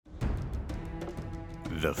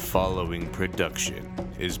The following production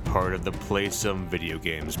is part of the Play Some Video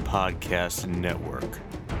Games podcast network.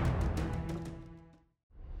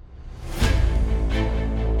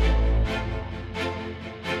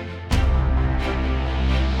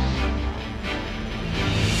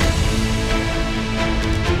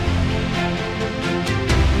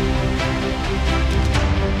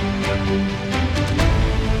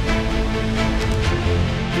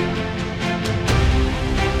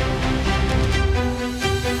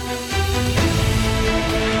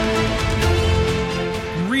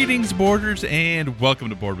 Boarders, and welcome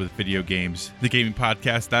to Board with Video Games, the gaming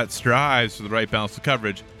podcast that strives for the right balance of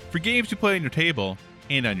coverage for games you play on your table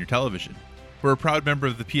and on your television. We're a proud member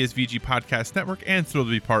of the PSVG Podcast Network and thrilled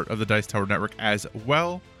to be part of the Dice Tower Network as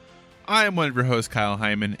well. I am one of your hosts, Kyle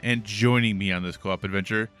Hyman, and joining me on this co-op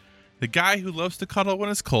adventure, the guy who loves to cuddle when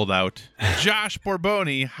it's cold out, Josh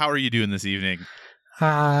Borboni. How are you doing this evening?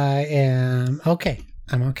 I am okay.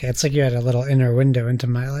 I'm okay. It's like you had a little inner window into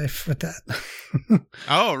my life with that.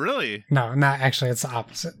 Oh, really? No, not actually. It's the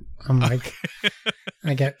opposite. I'm like,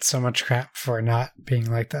 I get so much crap for not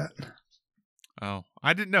being like that. Oh,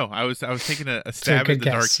 I didn't know. I was taking a stab in the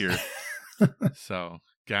dark here. So,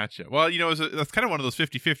 gotcha. Well, you know, that's kind of one of those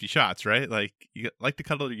 50-50 shots, right? Like, you like to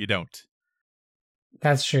cuddle or you don't.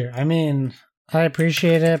 That's true. I mean, I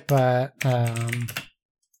appreciate it, but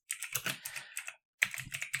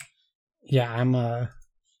yeah, I'm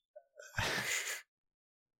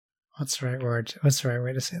what's the right word? What's the right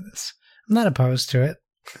way to say this? I'm not opposed to it.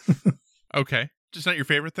 Okay. Just not your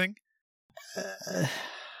favorite thing?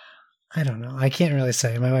 I don't know. I can't really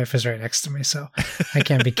say. My wife is right next to me, so I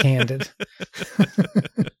can't be candid.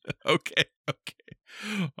 Okay.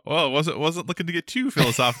 Well, it wasn't looking to get too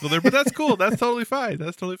philosophical there, but that's cool. That's totally fine.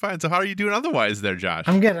 So how are you doing otherwise there, Josh?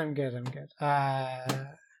 I'm good.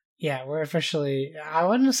 Yeah, we're officially, I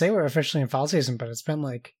wouldn't say we're officially in fall season, but it's been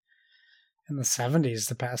like in the 70s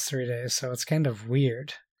the past 3 days, so it's kind of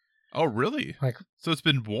weird. Oh, really? So it's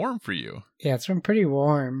been warm for you? Yeah, it's been pretty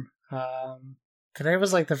warm. Today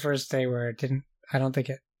was like the first day where I don't think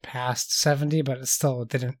it passed 70, but it still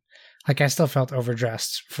didn't, I still felt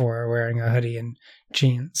overdressed for wearing a hoodie and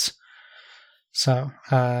jeans. So,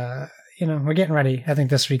 we're getting ready. I think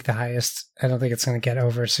this week the highest, I don't think it's going to get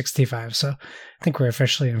over 65. So I think we're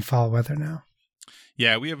officially in fall weather now.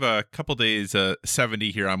 Yeah, we have a couple days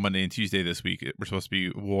 70 here on Monday and Tuesday this week. We're supposed to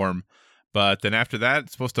be warm. But then after that,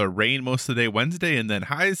 it's supposed to rain most of the day Wednesday, and then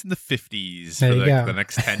highs in the 50s for the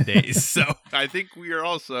next 10 days. So I think we are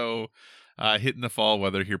also hitting the fall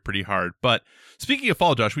weather here pretty hard. But speaking of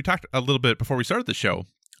fall, Josh, we talked a little bit before we started the show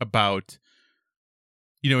about,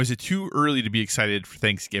 is it too early to be excited for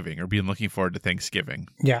Thanksgiving or being looking forward to Thanksgiving?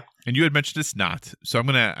 Yeah. And you had mentioned it's not. So I'm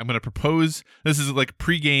gonna propose, this is like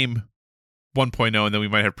pregame 1.0, and then we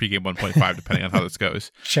might have pregame 1.5 depending on how this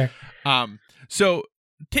goes. Sure. So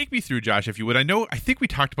take me through, Josh, if you would. I think we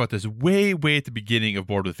talked about this way at the beginning of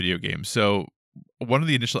Board with Video Games. So one of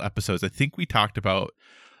the initial episodes, I think we talked about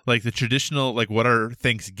like the traditional, like what our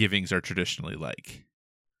Thanksgivings are traditionally like.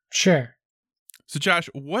 Sure. So, Josh,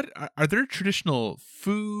 what are there traditional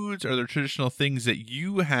foods? Are there traditional things that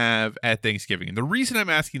you have at Thanksgiving? And the reason I'm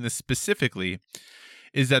asking this specifically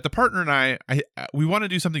is that the partner and I we want to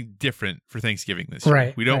do something different for Thanksgiving this year.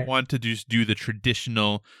 Right. We don't want to just do the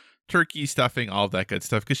traditional turkey stuffing, all of that good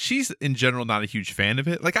stuff, because she's in general not a huge fan of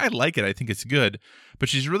it. Like, I like it. I think it's good, but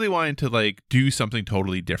she's really wanting to like do something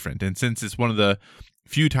totally different. And since it's one of the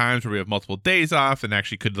few times where we have multiple days off and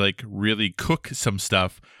actually could like really cook some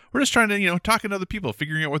stuff, we're just trying to, talking to other people,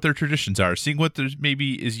 figuring out what their traditions are, seeing what there's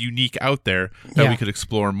maybe is unique out there that we could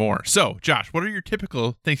explore more. So, Josh, what are your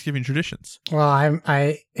typical Thanksgiving traditions? Well,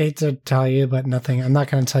 I hate to tell you, but nothing. I'm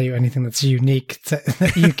not going to tell you anything that's unique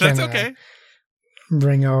that you can That's okay.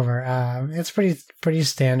 Bring over. It's pretty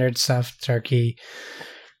standard stuff: turkey,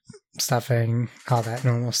 stuffing, all that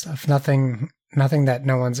normal stuff. Nothing that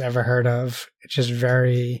no one's ever heard of. It's just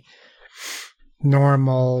very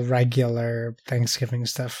normal, regular Thanksgiving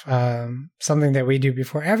stuff. Something that we do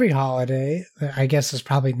before every holiday, that I guess is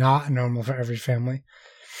probably not normal for every family,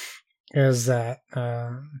 is that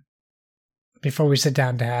before we sit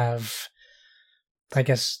down to have, I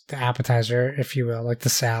guess, the appetizer, if you will, like the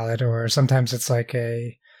salad, or sometimes it's like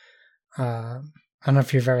I don't know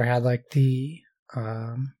if you've ever had like the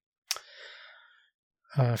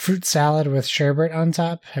fruit salad with sherbet on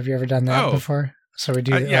top. Have you ever done that before? So we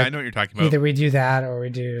do. I know what you're talking about. Either we do that or we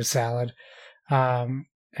do salad.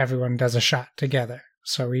 Everyone does a shot together.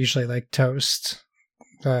 So we usually like toast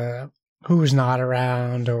who's not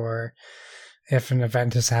around, or if an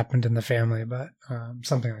event has happened in the family, but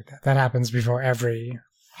something like that. That happens before every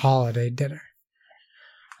holiday dinner.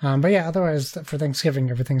 But yeah, otherwise for Thanksgiving,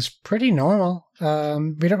 everything's pretty normal. We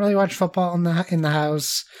don't really watch football in the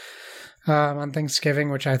house on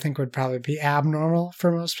Thanksgiving, which I think would probably be abnormal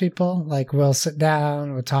for most people. Like, we'll sit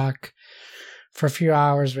down, we'll talk for a few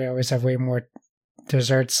hours. We always have way more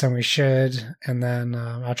desserts than we should, and then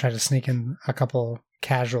I'll try to sneak in a couple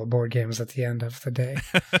casual board games at the end of the day.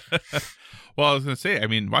 Well, I was going to say, I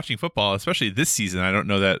mean, watching football, especially this season, I don't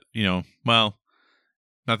know that, well,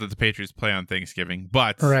 not that the Patriots play on Thanksgiving,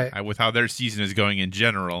 but right. With how their season is going in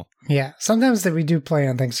general. Yeah, sometimes that we do play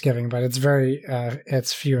on Thanksgiving, but it's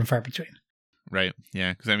it's few and far between. Right,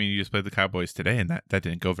 yeah, because I mean, you just played the Cowboys today, and that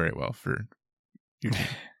didn't go very well for you.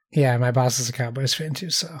 Yeah, my boss is a Cowboys fan too,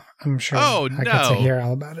 so I'm sure I get to hear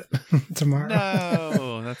all about it tomorrow.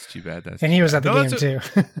 No, that's too bad. And he was at the game too.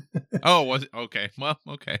 Oh, was it? Okay. Well,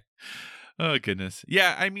 okay. Oh, goodness.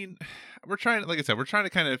 Yeah, I mean, we're trying to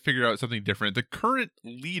kind of figure out something different. The current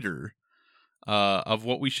leader of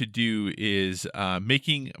what we should do is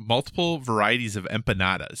making multiple varieties of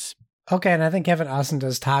empanadas. Okay, and I think Kevin Austin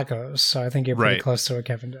does tacos, so I think you're pretty right. close to what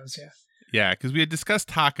Kevin does, yeah. Yeah, because we had discussed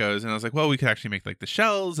tacos, and I was like, well, we could actually make like the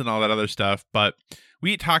shells and all that other stuff, but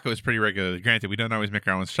we eat tacos pretty regularly. Granted, we don't always make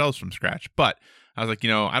our own shells from scratch, but I was like,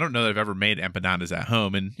 I don't know that I've ever made empanadas at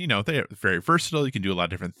home, and, they're very versatile. You can do a lot of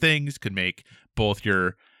different things. Could make both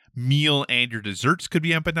your meal and your desserts could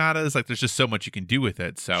be empanadas. Like, there's just so much you can do with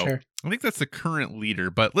it. So sure. I think that's the current leader,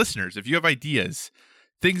 but listeners, if you have ideas,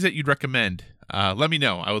 things that you'd recommend, let me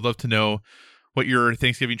know. I would love to know what your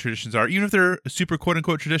Thanksgiving traditions are, even if they're super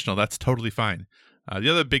quote-unquote traditional. That's totally fine. The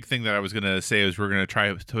other big thing that I was going to say is we're going to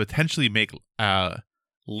try to potentially make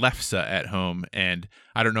lefse at home, and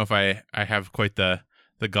I don't know if I have quite the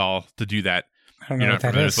gall to do that. I don't know what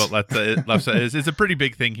that is. But lefse is it's a pretty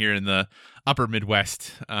big thing here in the upper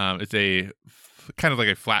Midwest. It's a kind of like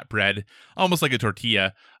a flat bread, almost like a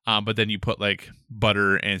tortilla, but then you put like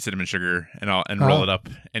butter and cinnamon sugar and roll it up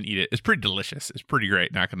and eat it. It's pretty delicious. It's pretty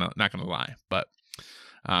great. Not gonna lie, but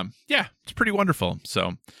yeah, it's pretty wonderful.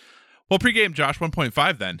 So, well, pregame, Josh,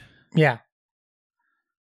 1.5 then. Yeah.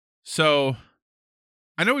 So,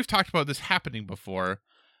 I know we've talked about this happening before,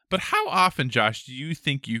 but how often, Josh, do you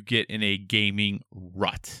think you get in a gaming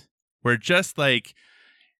rut where just like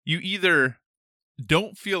you either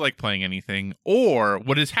don't feel like playing anything, or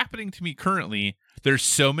what is happening to me currently, there's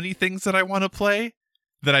so many things that I want to play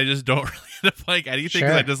that I just don't really end up playing anything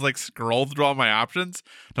because I just like scroll through all my options.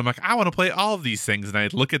 And I'm like, I want to play all of these things. And I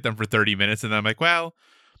look at them for 30 minutes and then I'm like, well,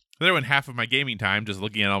 there went half of my gaming time just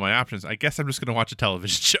looking at all my options. I guess I'm just going to watch a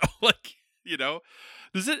television show. Like,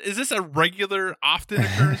 is this a regular, often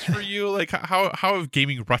occurrence for you? Like, how have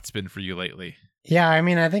gaming ruts been for you lately? Yeah, I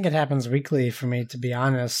mean, I think it happens weekly for me, to be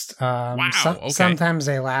honest. Wow. Okay. Sometimes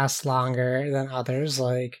they last longer than others.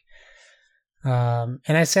 Like, and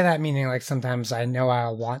I say that meaning like sometimes I know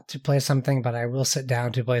I'll want to play something, but I will sit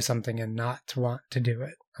down to play something and not want to do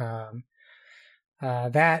it.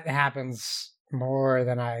 That happens more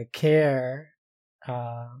than I care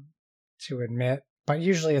to admit, but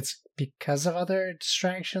usually it's because of other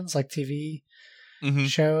distractions like TV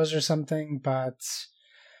shows or something. But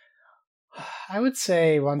I would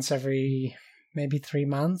say once every maybe 3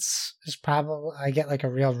 months is probably I get like a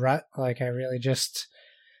real rut. Like I really just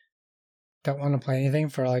don't want to play anything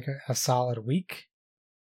for like a solid week.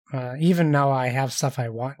 Even though I have stuff I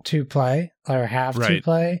want to play or have to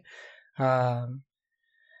play. I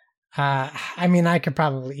mean, I could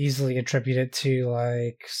probably easily attribute it to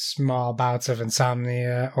like small bouts of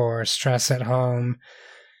insomnia or stress at home.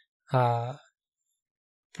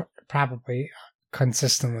 Probably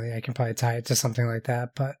consistently, I can probably tie it to something like that,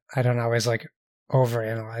 but I don't always like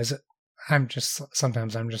overanalyze it.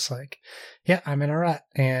 Sometimes I'm just like, yeah, I'm in a rut,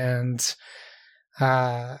 and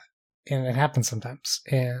it happens sometimes,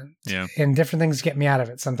 and different things get me out of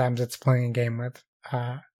it. Sometimes it's playing a game with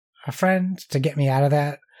a friend to get me out of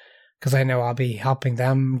that, because I know I'll be helping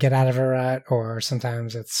them get out of a rut, or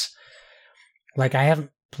sometimes it's like I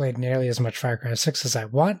haven't played nearly as much Far Cry 6 as I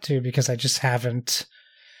want to, because I just haven't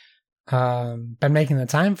been making the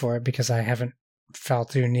time for it, because I haven't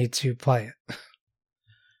felt the need to play it.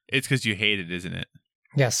 It's because you hate it, isn't it?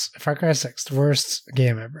 Yes, Far Cry 6, the worst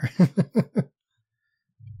game ever.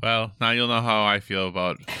 Well, now you'll know how I feel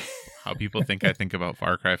about how people think I think about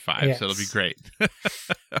Far Cry 5, yes. So it'll be great.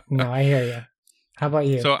 No, I hear you. How about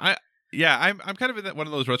you? So I'm kind of in one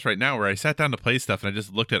of those ruts right now where I sat down to play stuff and I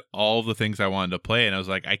just looked at all the things I wanted to play and I was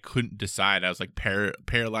like, I couldn't decide. I was like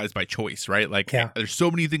paralyzed by choice, right? Like there's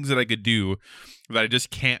so many things that I could do that I just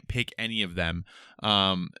can't pick any of them.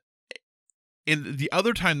 And the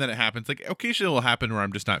other time that it happens, like occasionally it will happen where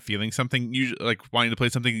I'm just not feeling something, usually like wanting to play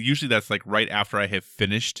something. Usually that's like right after I have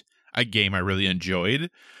finished a game I really enjoyed,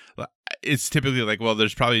 it's typically like, well,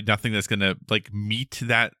 there's probably nothing that's gonna like meet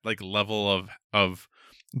that like level of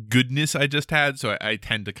goodness I just had, so I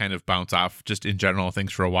tend to kind of bounce off just in general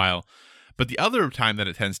things for a while. But the other time that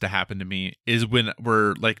it tends to happen to me is when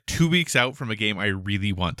we're like 2 weeks out from a game I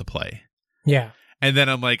really want to play. Yeah. And then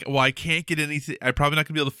I'm like, well, I can't get anything. I'm probably not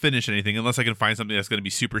going to be able to finish anything unless I can find something that's going to be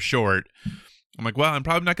super short. I'm like, well, I'm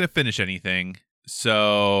probably not going to finish anything.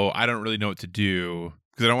 So I don't really know what to do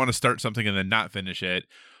because I don't want to start something and then not finish it.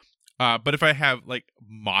 But if I have like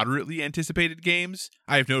moderately anticipated games,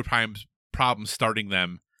 I have no problem starting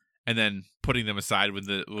them and then putting them aside when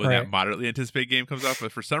that moderately anticipated game comes out.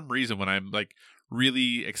 But for some reason, when I'm like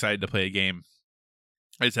really excited to play a game,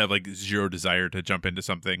 I just have like zero desire to jump into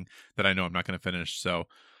something that I know I'm not going to finish. So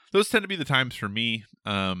those tend to be the times for me.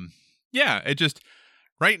 It just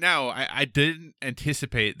right now, I didn't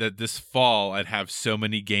anticipate that this fall I'd have so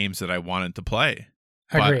many games that I wanted to play.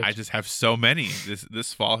 But I just have so many.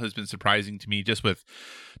 This fall has been surprising to me, just with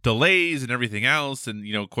delays and everything else, and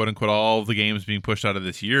quote unquote all the games being pushed out of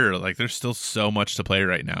this year. Like there's still so much to play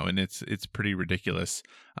right now, and it's pretty ridiculous.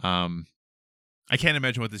 I can't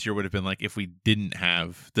imagine what this year would have been like if we didn't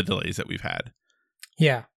have the delays that we've had.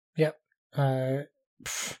 Yeah. Yep.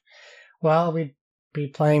 Well, we'd be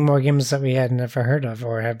playing more games that we had never heard of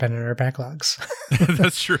or have been in our backlogs.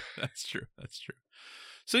 That's true.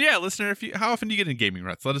 So yeah, listener, how often do you get in gaming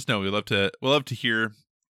ruts? Let us know. We'd love to hear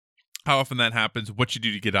how often that happens, what you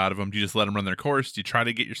do to get out of them. Do you just let them run their course? Do you try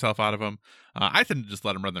to get yourself out of them? I tend to just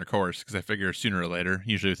let them run their course because I figure sooner or later,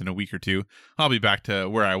 usually within a week or two, I'll be back to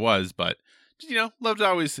where I was. But love to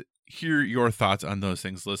always hear your thoughts on those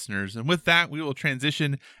things, listeners. And with that, we will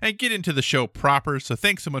transition and get into the show proper. So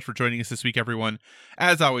thanks so much for joining us this week, everyone.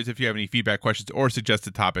 As always, if you have any feedback, questions, or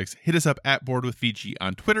suggested topics, hit us up at Board with VG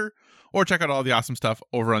on Twitter, or check out all the awesome stuff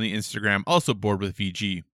over on the Instagram, also Board with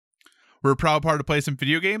VG. We're a proud part to Play Some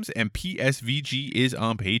Video Games, and PSVG is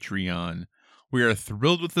on Patreon. We are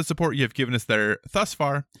thrilled with the support you have given us there thus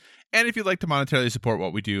far. And if you'd like to monetarily support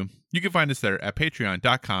what we do, you can find us there at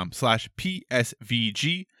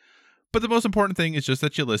patreon.com/PSVG. But the most important thing is just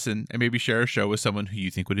that you listen and maybe share a show with someone who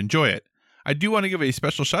you think would enjoy it. I do want to give a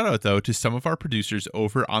special shout out, though, to some of our producers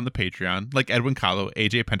over on the Patreon, like Edwin Kahlo,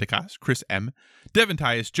 AJ Pentecost, Chris M., Devin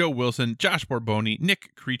Tyus, Joe Wilson, Josh Borboni,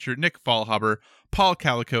 Nick Creature, Nick Fallhaber, Paul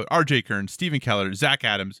Calicote, RJ Kern, Stephen Keller, Zach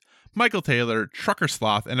Adams, Michael Taylor, Trucker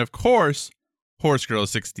Sloth, and of course, Horse Girl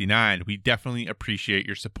 69. We definitely appreciate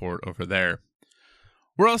your support over there.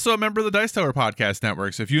 We're also a member of the Dice Tower Podcast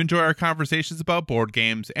Network, so if you enjoy our conversations about board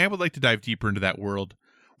games and would like to dive deeper into that world,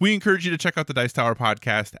 we encourage you to check out the Dice Tower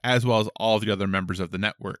Podcast as well as all the other members of the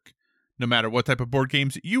network. No matter what type of board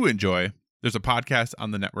games you enjoy, there's a podcast on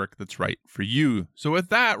the network that's right for you. So with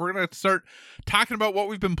that, we're going to start talking about what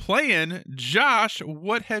we've been playing. Josh,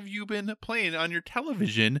 what have you been playing on your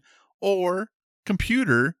television or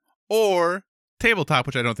computer or tabletop,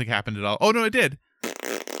 which I don't think happened at all? Oh, no, it did.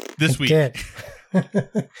 This week. It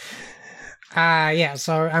did.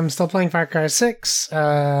 So I'm still playing Far Cry 6.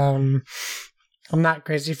 I'm not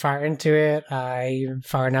crazy far into it. I'm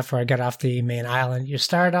far enough where I get off the main island you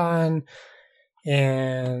start on.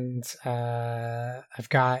 And I've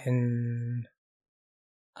gotten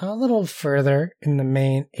a little further in the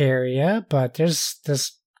main area, but this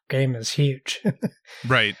game is huge.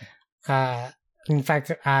 Right. In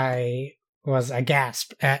fact, I was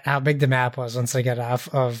aghast at how big the map was once I got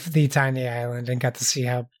off of the tiny island and got to see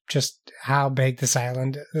how big this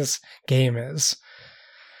game is.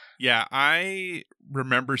 Yeah, I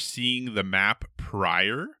remember seeing the map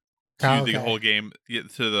prior to the whole game,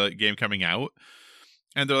 to the game coming out.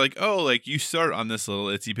 And they're like, oh, like you start on this little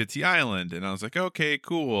itsy bitsy island. And I was like, okay,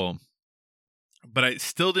 cool. But it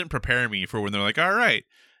still didn't prepare me for when they're like, all right,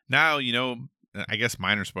 now, I guess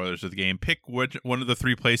minor spoilers of the game, pick one of the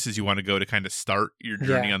 3 places you want to go to kind of start your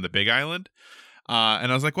journey on the big island.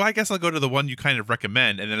 And I was like, well, I guess I'll go to the one you kind of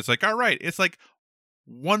recommend. And then it's like, all right, it's like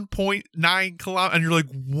 1.9 kilometers. And you're like,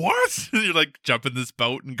 what? And you're like jumping this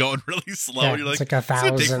boat and going really slow. Yeah, you're like, it's 1,000. It's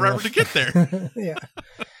going to take forever to get there.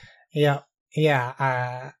 Yeah.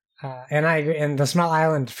 And I agree. And the small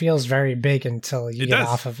island feels very big until you get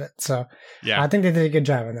off of it. So I think they did a good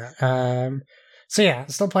job on that. So yeah,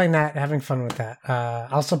 still playing that, having fun with that.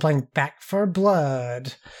 Also playing Back 4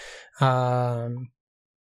 Blood,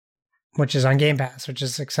 which is on Game Pass, which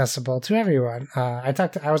is accessible to everyone. I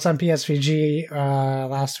was on PSVG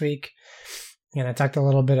last week, and I talked a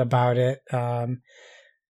little bit about it.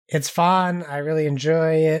 It's fun. I really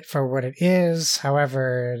enjoy it for what it is.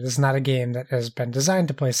 However, it is not a game that has been designed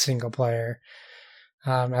to play single player.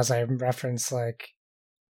 As I referenced, like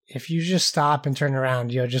if you just stop and turn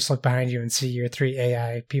around, you'll just look behind you and see your 3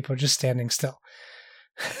 AI people just standing still,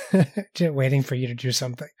 just waiting for you to do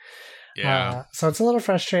something. Yeah. So it's a little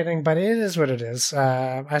frustrating, but it is what it is.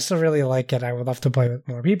 I still really like it. I would love to play with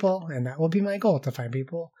more people, and that will be my goal, to find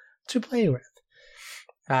people to play with.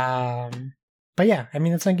 But yeah, I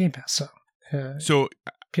mean, it's on Game Pass, so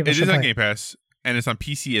people it should is on play Game Pass, and it's on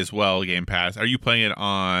PC as well, Game Pass. Are you playing it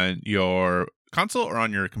on your console or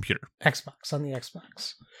on your computer? Xbox, on the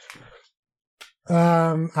Xbox.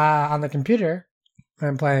 On the computer,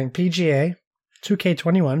 I'm playing PGA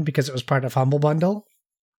 2K21 because it was part of Humble Bundle.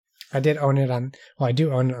 I do own it on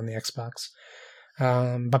the Xbox.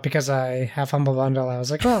 But because I have Humble Bundle, I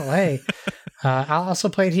was like, well, hey, I'll also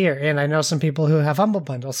play it here. And I know some people who have Humble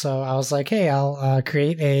Bundle, so I was like, hey, I'll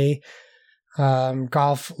create a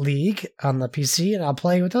golf league on the PC and I'll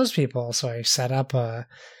play with those people. So I set up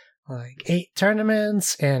like 8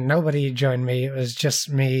 tournaments and nobody joined me. It was just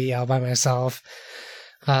me all by myself.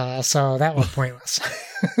 So that was pointless.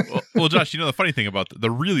 well, Josh, the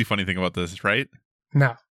really funny thing about this, right?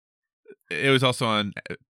 No. It was also on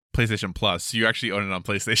PlayStation Plus. So you actually own it on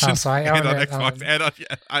PlayStation. Oh, so I own and on it Xbox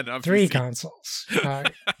and on 3 PC. consoles.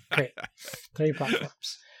 Great. 3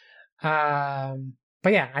 platforms.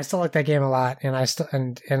 But yeah, I still like that game a lot,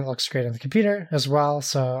 and it looks great on the computer as well.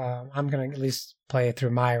 So I'm gonna at least play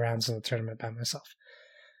through my rounds in the tournament by myself.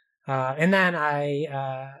 And then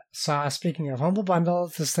I saw, speaking of Humble Bundle,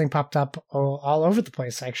 this thing popped up all over the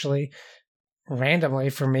place, actually, randomly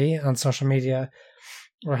for me on social media,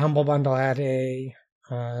 where Humble Bundle had a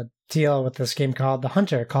deal with this game called The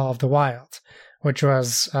Hunter: Call of the Wild, which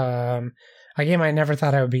was a game I never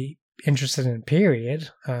thought I would be interested in, period,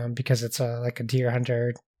 because it's like a deer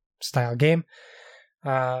hunter style game.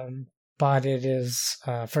 But it is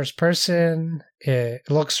first person. It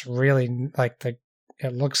looks really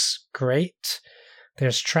it looks great.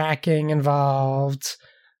 There's tracking involved.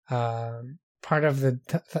 Part of the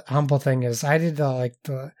Humble thing is I did I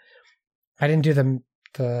didn't do the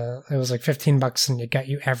it was like $15 and it got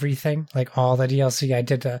you everything, like all the DLC. I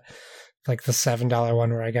did like the $7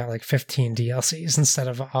 one where I got like 15 DLCs instead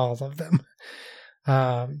of all of them.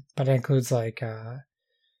 But it includes like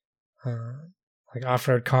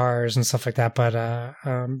off-road cars and stuff like that. But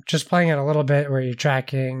just playing it a little bit where you're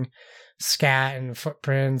tracking scat and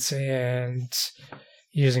footprints and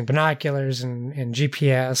using binoculars and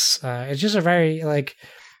GPS. It's just a very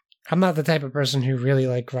I'm not the type of person who really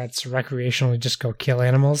lets recreationally just go kill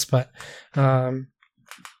animals, but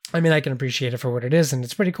I mean, I can appreciate it for what it is, and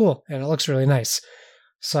it's pretty cool, and it looks really nice.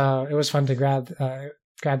 So it was fun to grab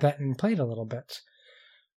that and play it a little bit.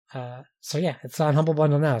 So yeah, it's on Humble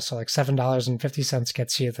Bundle now. So like $7.50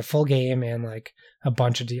 gets you the full game and like a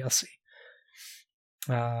bunch of DLC.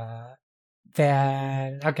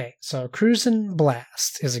 So Cruisin'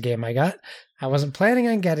 Blast is a game I got. I wasn't planning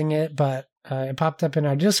on getting it, but it popped up in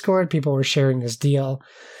our Discord. People were sharing this deal.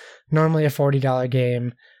 Normally a $40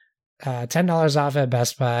 game, $10 off at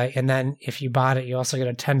Best Buy, and then if you bought it, you also get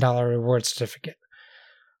a $10 reward certificate.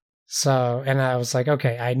 So, and I was like,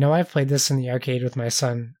 okay, I know I've played this in the arcade with my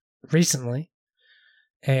son recently,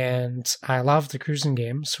 and I loved the cruising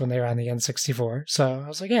games when they were on the N64. So I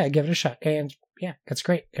was like, yeah, give it a shot. And yeah, it's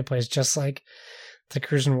great. It plays just like the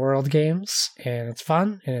Cruising World games, and it's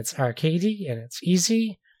fun, and it's arcadey, and it's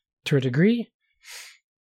easy to a degree.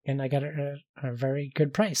 And I got it at a very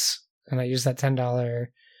good price. And I used that $10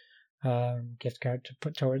 gift card to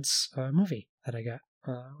put towards a movie that I got,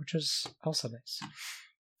 which was also nice.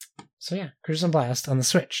 So yeah, Cruisin' Blast on the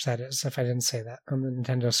Switch, that is, if I didn't say that, on the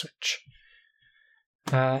Nintendo Switch.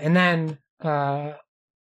 And then,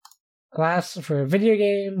 last, for video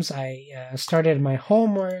games, I started my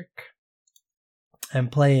homework. I'm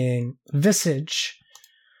playing Visage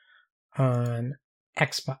on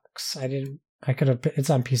Xbox. It's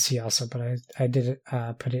on PC also, but I did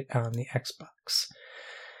put it on the Xbox.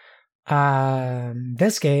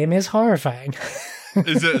 This game is horrifying.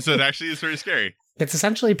 So it actually is very scary. It's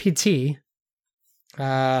essentially PT.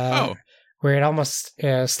 Where it almost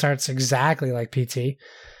starts exactly like PT,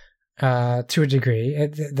 to a degree.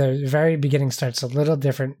 The very beginning starts a little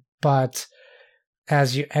different, but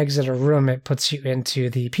as you exit a room, it puts you into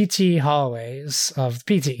the PT hallways of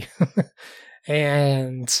PT.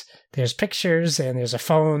 And there's pictures, and there's a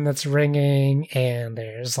phone that's ringing, and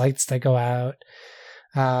there's lights that go out.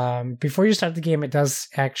 Before you start the game, it does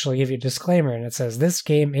actually give you a disclaimer, and it says, this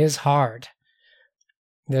game is hard.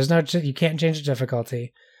 You can't change the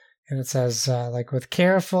difficulty. And it says, with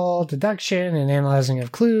careful deduction and analyzing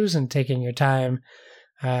of clues and taking your time,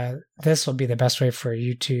 this will be the best way for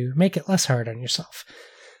you to make it less hard on yourself.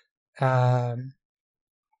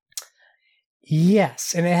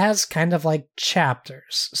 Yes, and it has kind of like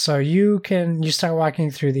chapters. So you start walking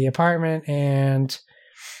through the apartment, and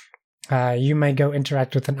you may go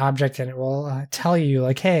interact with an object, and it will tell you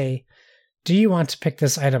like, hey, do you want to pick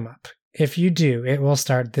this item up? If you do, it will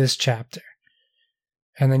start this chapter.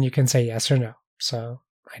 And then you can say yes or no. So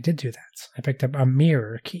I did do that. I picked up a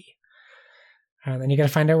mirror key. And then you got to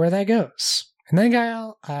find out where that goes. And then,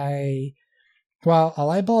 Kyle, a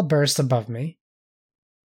light bulb bursts above me.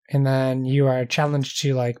 And then you are challenged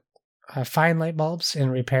to like find light bulbs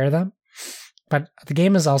and repair them. But the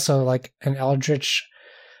game is also like an eldritch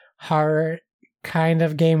horror kind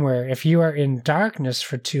of game where if you are in darkness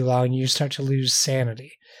for too long, you start to lose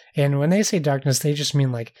sanity. And when they say darkness, they just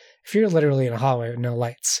mean like if you're literally in a hallway with no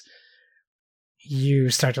lights, you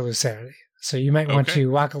start to lose sanity. So you might want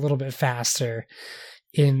to walk a little bit faster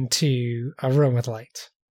into a room with light.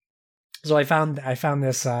 So I found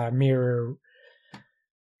this mirror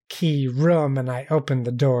key room, and I opened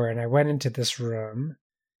the door, and I went into this room,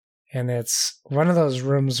 and it's one of those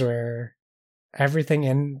rooms where everything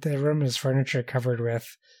in the room is furniture covered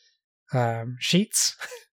with sheets,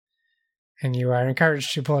 and you are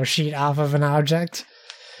encouraged to pull a sheet off of an object.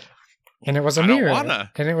 And it was a mirror.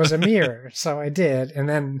 And it was a mirror, so I did. And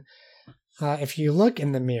then if you look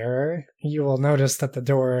in the mirror, you will notice that the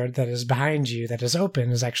door that is behind you that is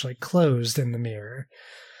open is actually closed in the mirror.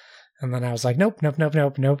 And then I was like, nope. I'll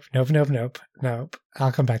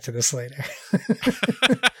come back to this later.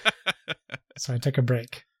 So I took a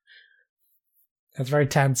break. It's very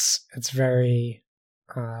tense. It's very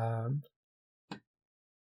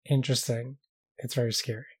interesting. It's very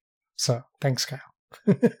scary. So thanks, Kyle.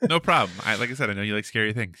 No problem. Like I said, I know you like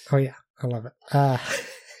scary things. Oh, yeah. I love it.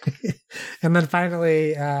 And then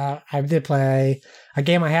finally, I did play a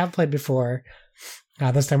game I have played before.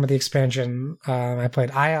 This time with the expansion. I played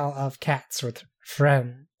Isle of Cats with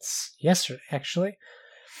friends yesterday, actually.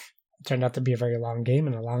 It turned out to be a very long game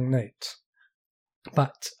and a long night.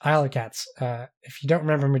 But Isle of Cats, if you don't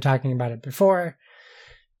remember me talking about it before,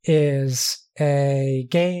 is a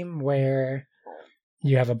game where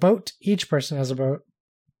you have a boat. Each person has a boat.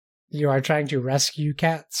 You are trying to rescue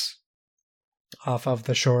cats off of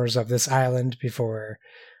the shores of this island before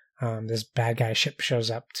this bad guy ship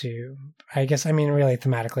shows up to, really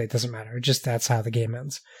thematically it doesn't matter. Just that's how the game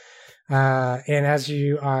ends. And as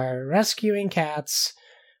you are rescuing cats,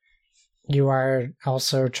 you are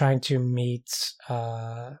also trying to meet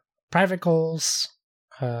private goals,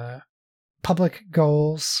 public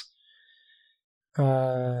goals.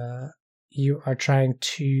 You are trying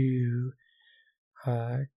to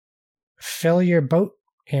fill your boat,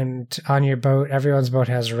 and on your boat, everyone's boat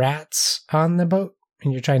has rats on the boat,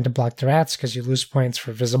 and you're trying to block the rats because you lose points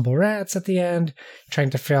for visible rats at the end. You're trying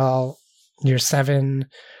to fill your 7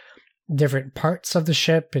 different parts of the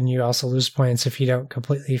ship, and you also lose points if you don't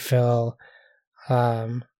completely fill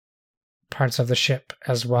parts of the ship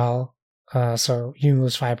as well. So you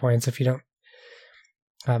lose 5 points if you don't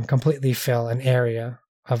completely fill an area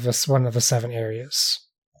of this one of the 7 areas,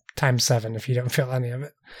 times 7 if you don't fill any of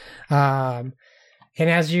it. And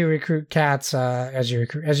as you recruit cats, as you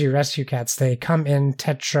rescue cats, they come in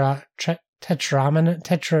tetramino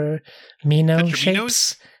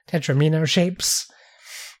shapes.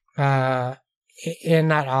 In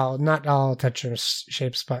not all tetra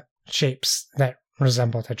shapes, but shapes that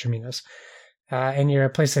resemble tetraminos. And you're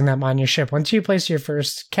placing them on your ship. Once you place your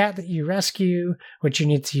first cat that you rescue, which you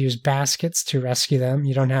need to use baskets to rescue them,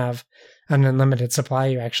 you don't have an unlimited supply.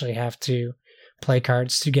 You actually have to play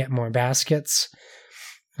cards to get more baskets.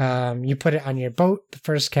 You put it on your boat. The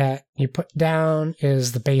first cat you put down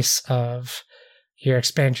is the base of your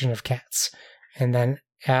expansion of cats. And then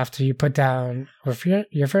after you put down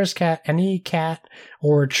your first cat, any cat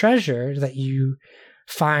or treasure that you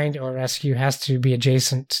find or rescue has to be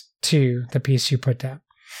adjacent to the piece you put down.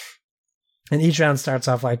 And each round starts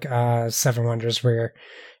off like 7 Wonders, where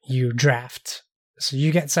you draft. So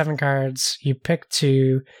you get 7 cards, you pick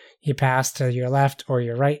 2, you pass to your left or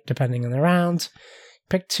your right, depending on the round.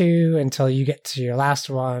 Pick 2 until you get to your last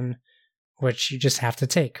one, which you just have to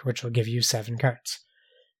take, which will give you 7 cards.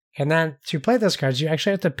 And then to play those cards, you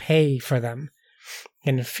actually have to pay for them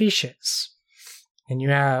in fishes. And you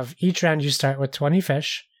have, each round you start with 20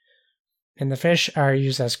 fish, and the fish are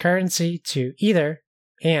used as currency to either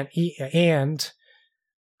and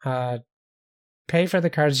pay for the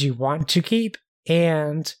cards you want to keep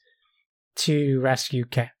and to rescue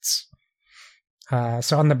cats.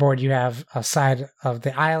 So on the board, you have a side of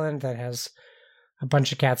the island that has a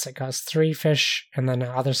bunch of cats that cost 3 fish, and then the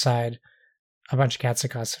other side, a bunch of cats that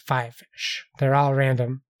cost 5 fish. They're all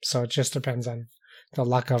random, so it just depends on the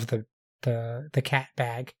luck of the cat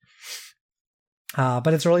bag.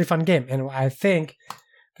 But it's a really fun game. And I think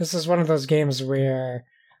this is one of those games where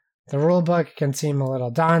the rule book can seem a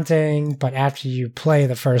little daunting, but after you play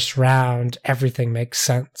the first round, everything makes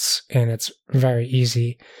sense and it's very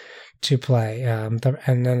easy to play. And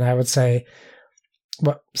then I would say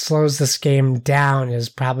what slows this game down is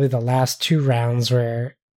probably the last 2 rounds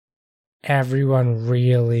where everyone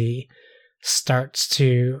really starts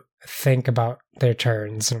to think about their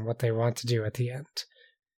turns and what they want to do at the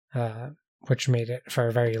end, which made it for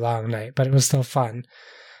a very long night, but it was still fun.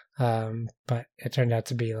 But it turned out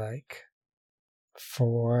to be like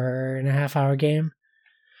 4.5 hour game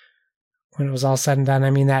when it was all said and done.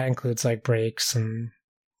 I mean, that includes like breaks and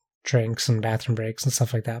drinks and bathroom breaks and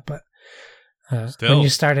stuff like that. But when you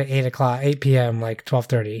start at 8 p.m., like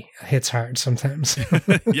 12:30, hits hard sometimes.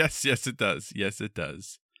 Yes, it does. Yes, it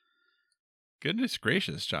does. Goodness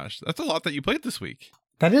gracious, Josh. That's a lot that you played this week.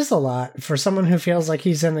 That is a lot for someone who feels like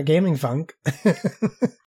he's in the gaming funk.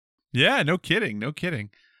 Yeah, no kidding.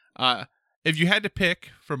 If you had to pick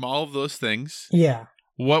from all of those things, yeah,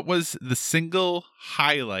 what was the single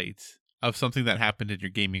highlight of something that happened in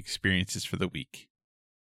your gaming experiences for the week?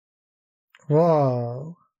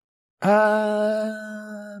 Whoa.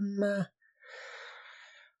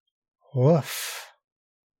 Woof.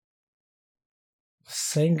 A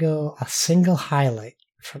single highlight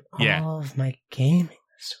from all of my gaming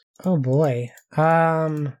this week. Oh boy.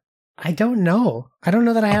 I don't know. I don't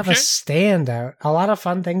know that I have a standout. A lot of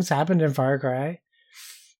fun things happened in Far Cry.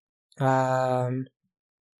 In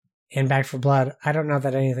Back 4 Blood, I don't know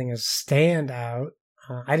that anything is standout.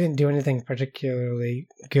 I didn't do anything particularly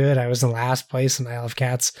good. I was in last place in Isle of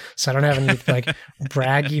Cats, so I don't have any like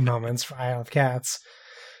braggy moments for Isle of Cats.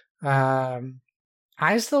 I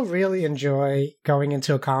still really enjoy going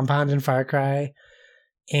into a compound in Far Cry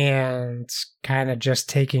and kind of just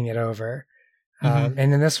taking it over. And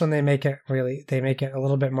in this one, they make it a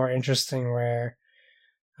little bit more interesting where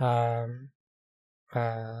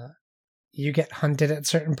you get hunted at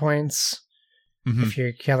certain points if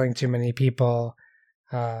you're killing too many people.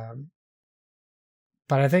 But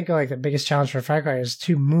I think like the biggest challenge for Far Cry is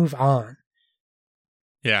to move on.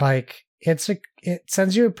 Yeah. Like it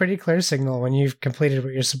sends you a pretty clear signal when you've completed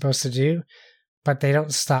what you're supposed to do, but they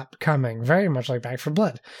don't stop coming. Very much like Back 4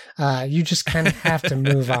 Blood. You just kind of have to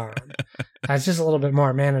move on. It's just a little bit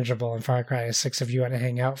more manageable in Far Cry 6 if you want to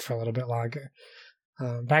hang out for a little bit longer.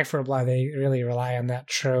 Back 4 Blood, they really rely on that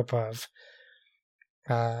trope of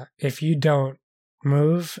if you don't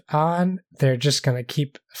move on, they're just going to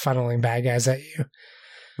keep funneling bad guys at you.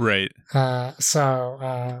 Right. And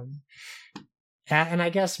I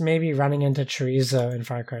guess maybe running into Chorizo in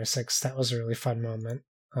Far Cry 6, that was a really fun moment.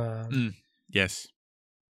 Yes.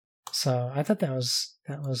 So I thought that was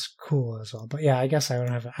cool as well. But yeah, I guess I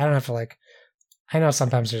don't have to like. I know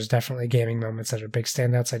sometimes there's definitely gaming moments that are big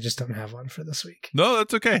standouts. I just don't have one for this week. No,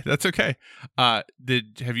 that's okay. That's okay. Have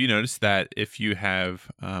you noticed that if you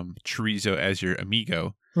have Chorizo as your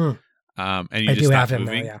amigo, and you just stop moving?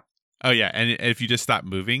 Though, yeah. Oh yeah, and if you just stop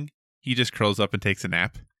moving, he just curls up and takes a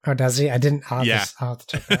nap. Oh, does he? I didn't. I'll have to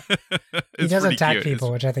check that. He does attack cute.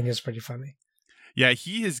 people, which I think is pretty funny. Yeah,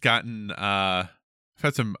 he has gotten. I've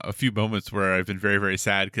had a few moments where I've been very, very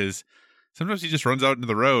sad because sometimes he just runs out into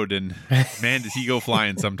the road and man, does he go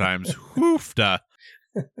flying sometimes. Whoofda.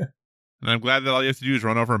 And I'm glad that all you have to do is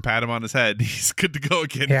run over and pat him on his head. He's good to go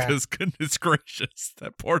again because goodness gracious,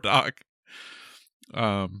 that poor dog.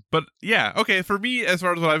 But yeah, okay. For me, as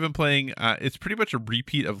far as what I've been playing, it's pretty much a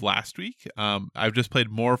repeat of last week. I've just played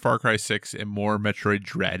more Far Cry 6 and more Metroid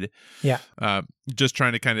Dread. Yeah. Just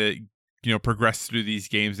trying to kind of, progress through these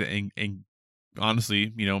games and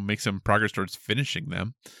honestly, make some progress towards finishing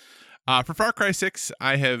them. For Far Cry 6,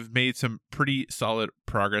 I have made some pretty solid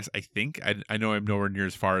progress, I think. I know I'm nowhere near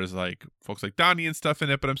as far as like folks like Donnie and stuff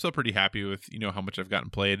in it, but I'm still pretty happy with, how much I've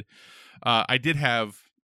gotten played. I did have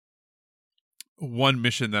one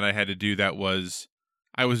mission that I had to do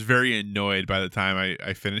I was very annoyed by the time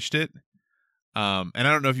I finished it. And I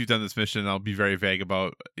don't know if you've done this mission. I'll be very vague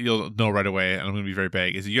about, you'll know right away. And I'm going to be very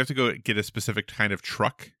vague. Is you have to go get a specific kind of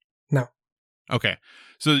truck. No. Okay.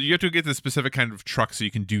 So you have to get the specific kind of truck so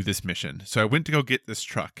you can do this mission. So I went to go get this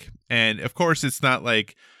truck. And of course it's not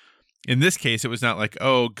like, in this case, it was not like,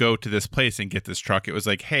 oh, go to this place and get this truck. It was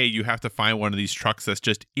like, hey, you have to find one of these trucks that's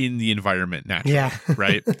just in the environment naturally. Yeah.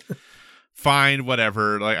 Right. Fine,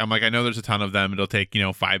 whatever. Like I'm like, I know there's a ton of them. It'll take,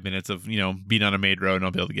 5 minutes of, being on a main road and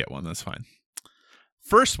I'll be able to get one. That's fine.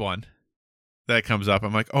 First one that comes up,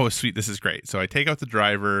 I'm like, oh, sweet, this is great. So I take out the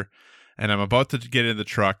driver and I'm about to get in the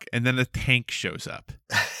truck and then a tank shows up.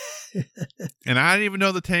 And I didn't even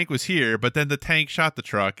know the tank was here, but then the tank shot the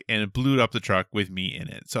truck and it blew up the truck with me in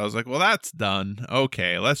it. So I was like, well, that's done.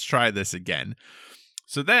 Okay, let's try this again.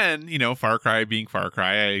 So then, Far Cry being Far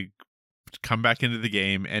Cry, I come back into the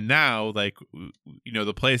game, and now, like,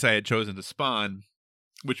 the place I had chosen to spawn,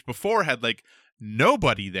 which before had, like,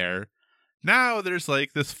 nobody there, now there's,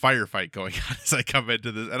 like, this firefight going on as I come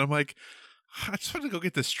into this, and I'm like, I just want to go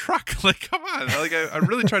get this truck. Like, come on. Like, I'm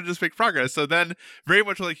really trying to just make progress. So then, very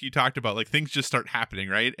much like you talked about, like, things just start happening,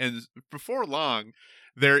 right? And before long,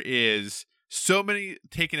 there is so many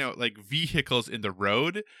taken out, like, vehicles in the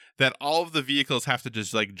road that all of the vehicles have to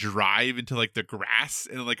just, like, drive into, like, the grass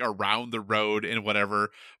and, like, around the road and whatever.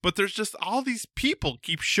 But there's just all these people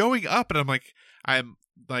keep showing up, and I don't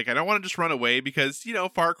want to just run away because,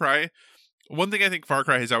 Far Cry, one thing I think Far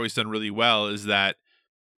Cry has always done really well is that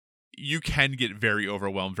you can get very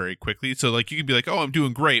overwhelmed very quickly. So, like, you can be like, oh, I'm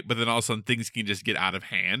doing great, but then all of a sudden things can just get out of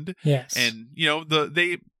hand. Yes. And,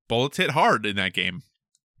 they bullets hit hard in that game.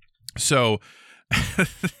 So I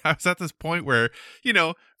was at this point where,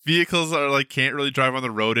 vehicles are like, can't really drive on the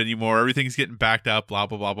road anymore. Everything's getting backed up, blah,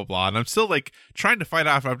 blah, blah, blah, blah. And I'm still like trying to fight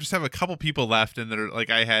off. I just have a couple people left, and they're like,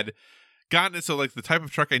 I had gotten it. So like the type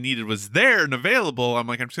of truck I needed was there and available. I'm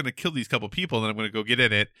like, I'm just going to kill these couple people and then I'm going to go get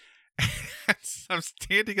in it. I'm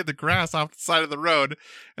standing in the grass off the side of the road,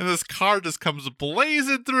 and this car just comes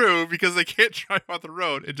blazing through because they can't drive on the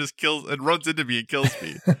road. It just runs into me and kills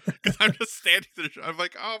me because I'm just standing there. I'm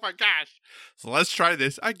like, oh my gosh. So let's try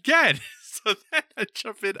this again. So then I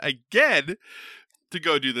jump in again to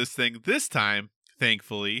go do this thing. This time,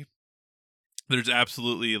 thankfully, there's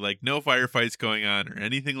absolutely like no firefights going on or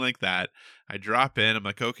anything like that. I drop in. I'm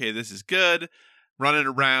like, okay, this is good. Running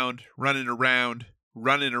around.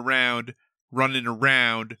 Where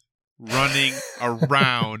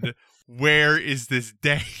is this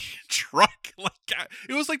dang truck? Like,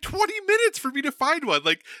 it was like 20 minutes for me to find one.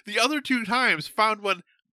 Like, the other two times, found one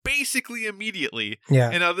basically immediately. Yeah.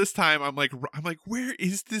 And now this time, I'm like, where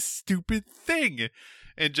is this stupid thing?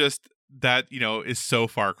 And just that, is so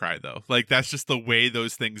Far Cry though. Like, that's just the way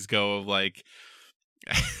those things go. Of like,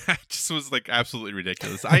 it just was like absolutely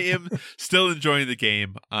ridiculous. I am still enjoying the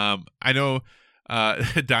game. I know.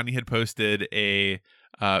 Donnie had posted a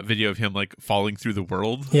video of him like falling through the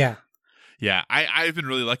world. Yeah. I've been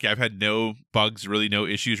really lucky. I've had no bugs, really no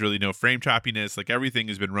issues, really no frame choppiness. Like everything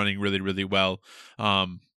has been running really, really well.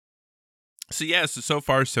 So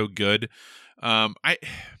far so good.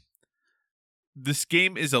 This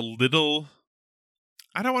game is a little,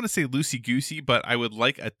 I don't want to say loosey goosey, but I would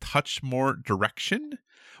like a touch more direction.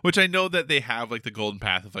 Which I know that they have like the golden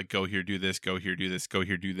path of like, go here, do this, go here, do this, go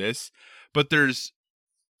here, do this. But there's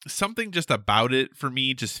something just about it for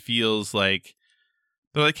me just feels like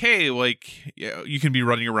they're like, hey, like you can be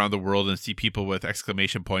running around the world and see people with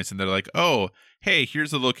exclamation points. And they're like, oh, hey, here's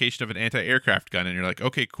the location of an anti-aircraft gun. And you're like,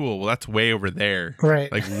 okay, cool. Well, that's way over there.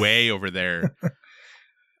 Right. Like way over there.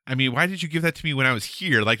 I mean, why did you give that to me when I was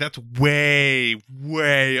here? Like, that's way,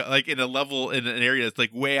 like in an area that's like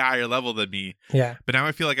way higher level than me. Yeah. But now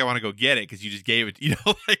I feel like I want to go get it because you just gave it,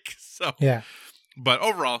 like, so. Yeah. But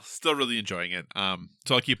overall, still really enjoying it.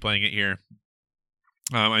 So I'll keep playing it here.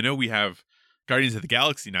 I know we have Guardians of the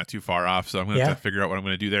Galaxy not too far off, so I'm going to have to figure out what I'm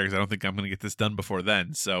going to do there because I don't think I'm going to get this done before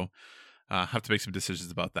then. So I have to make some decisions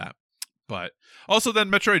about that. But also then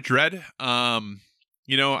Metroid Dread.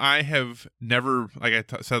 I have never, like I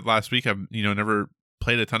said last week, I've, never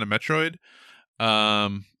played a ton of Metroid.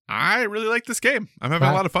 I really like this game. I'm having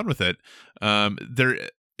a lot of fun with it.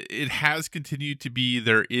 It has continued to be,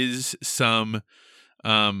 there is some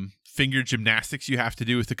finger gymnastics you have to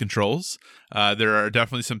do with the controls. There are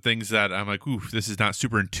definitely some things that I'm like, ooh, this is not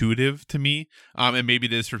super intuitive to me. And maybe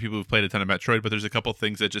it is for people who've played a ton of Metroid, but there's a couple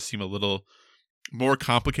things that just seem a little more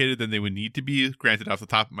complicated than they would need to be. Granted, off the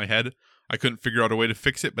top of my head, I couldn't figure out a way to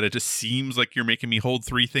fix it, but it just seems like you're making me hold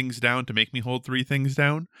 3 things down to make me hold 3 things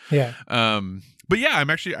down. Yeah. But yeah,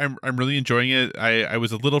 I'm really enjoying it. I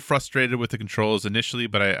was a little frustrated with the controls initially,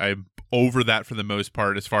 but I'm over that for the most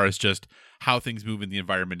part as far as just how things move in the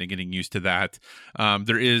environment and getting used to that.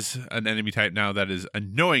 There is an enemy type now that is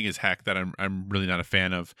annoying as heck that I'm really not a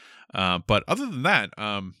fan of. But other than that,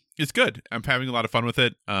 it's good. I'm having a lot of fun with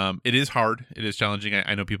it. It is hard. It is challenging.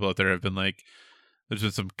 I know people out there have been like, there's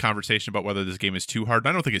been some conversation about whether this game is too hard.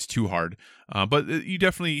 I don't think it's too hard, but you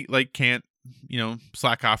definitely like can't,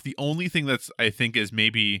 slack off. The only thing that's I think is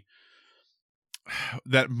maybe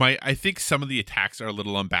I think some of the attacks are a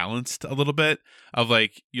little unbalanced a little bit of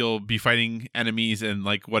like you'll be fighting enemies and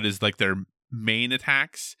like what is like their main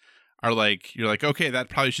attacks are like, you're like, okay, that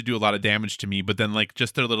probably should do a lot of damage to me, but then like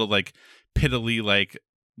just their little like piddly like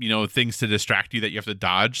things to distract you that you have to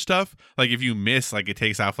dodge stuff. Like if you miss, like it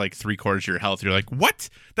takes off like 3/4 of your health. You're like, what?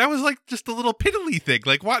 That was like just a little piddly thing.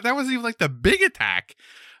 Like what? That wasn't even like the big attack.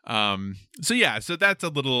 So that's a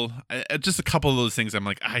little, just a couple of those things. I'm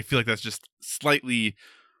like, I feel like that's just slightly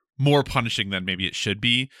more punishing than maybe it should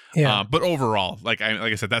be. Yeah. But overall, like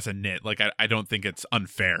I said, that's a nit. Like I don't think it's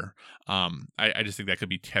unfair. I just think that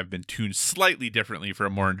could have been tuned slightly differently for a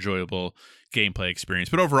more enjoyable gameplay experience.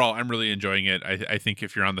 But overall, I'm really enjoying it. I think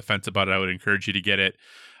if you're on the fence about it, I would encourage you to get it.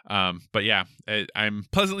 But yeah, I'm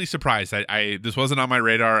pleasantly surprised. This wasn't on my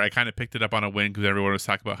radar. I kind of picked it up on a whim because everyone was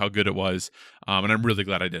talking about how good it was. And I'm really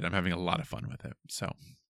glad I did. I'm having a lot of fun with it. So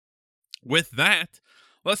with that,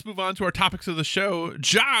 let's move on to our topics of the show.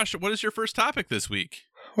 Josh, what is your first topic this week?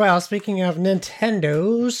 Well, speaking of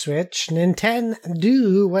Nintendo Switch, Nintendo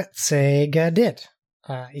do what Sega did.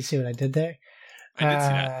 You see what I did there? I did see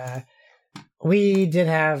that. We did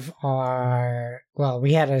have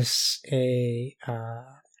we had a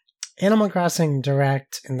Animal Crossing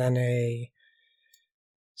Direct and then a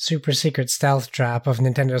super secret stealth drop of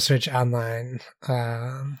Nintendo Switch Online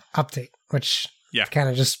update, which kind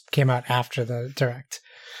of just came out after the Direct.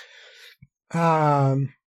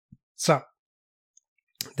 So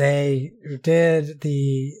they did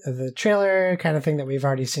the trailer kind of thing that we've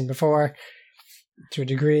already seen before to a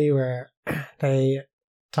degree, where they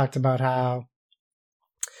talked about how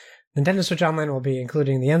Nintendo Switch Online will be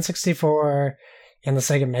including the N64 and the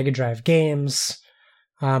Sega Mega Drive games.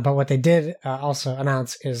 But what they did also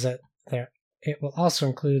announce is that it will also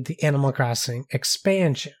include the Animal Crossing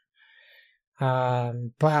expansion.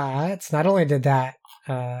 But not only did that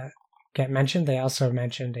get mentioned, they also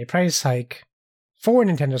mentioned a price hike for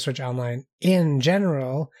Nintendo Switch Online in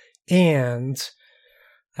general, and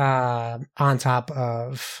on top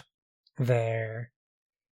of their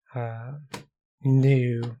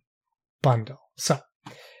new bundle. So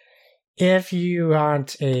if you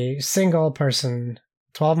want a single person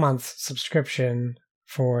 12-month subscription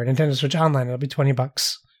for Nintendo Switch Online, it'll be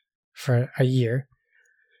 $20 for a year,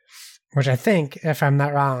 which I think, if I'm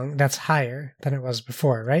not wrong, that's higher than it was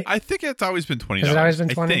before, right? I think it's always been $20. Has it always been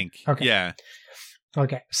 $20? I think. Okay. Yeah.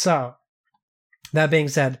 Okay. So that being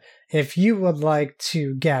said, if you would like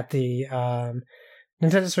to get the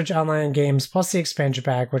Nintendo Switch Online games plus the expansion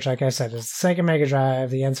pack, which, like I said, is the Sega Mega Drive,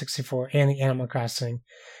 the N64, and the Animal Crossing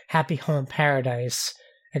Happy Home Paradise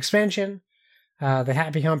expansion. The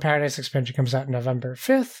Happy Home Paradise expansion comes out November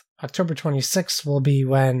 5th. October 26th will be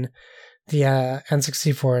when the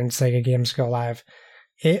N64 and Sega games go live.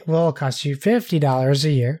 It will cost you $50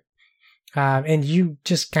 a year. And you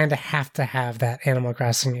just kind of have to have that Animal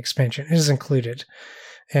Crossing expansion. It is included.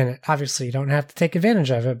 And obviously you don't have to take advantage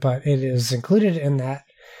of it, but it is included in that.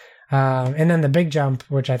 And then the big jump,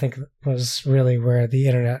 which I think was really where the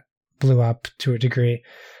internet blew up to a degree,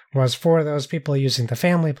 was for those people using the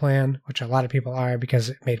family plan, which a lot of people are because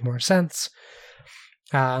it made more sense.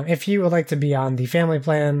 If you would like to be on the family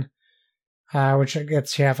plan, which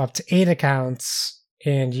gets you have up to 8 accounts,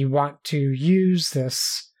 and you want to use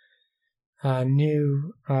this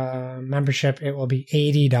new membership, it will be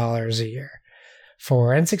 $80 a year for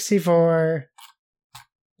N64,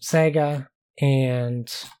 Sega,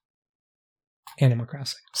 and Animal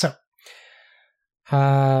Crossing. So,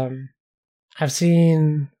 I've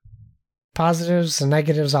seen positives and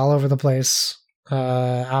negatives all over the place.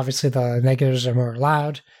 Obviously, the negatives are more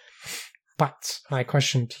loud. But my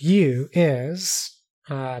question to you is,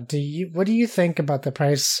 what do you think about the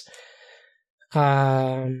price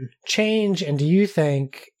change, and do you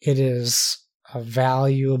think it is a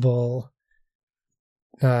valuable?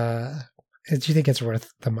 Do you think it's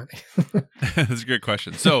worth the money? That's a great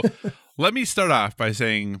question. So let me start off by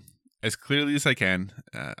saying, as clearly as I can,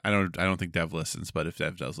 I don't think Dev listens, but if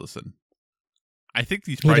Dev does listen, I think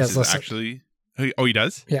these prices actually. Oh, he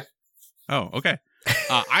does? Yeah. Oh, okay.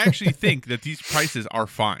 I actually think that these prices are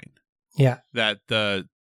fine. Yeah. That the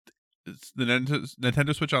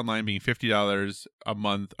Nintendo Switch Online being $50 a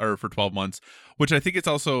month or for 12 months, which I think it's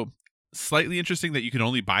also slightly interesting that you can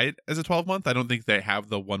only buy it as a 12-month. I don't think they have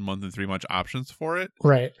the 1 month and 3 month options for it.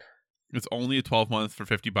 Right. It's only a 12-month for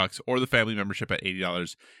 $50 or the family membership at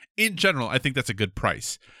 $80. In general, I think that's a good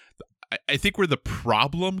price. I think where the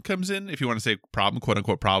problem comes in, if you want to say problem, quote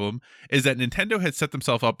unquote problem, is that Nintendo had set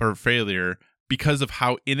themselves up for failure because of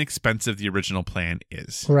how inexpensive the original plan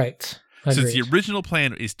is. Right. Since the original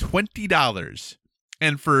plan is $20,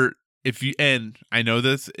 and I know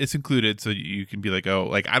this it's included, so you can be like, oh,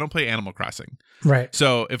 like I don't play Animal Crossing. Right.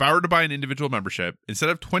 So if I were to buy an individual membership, instead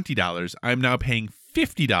of $20, I'm now paying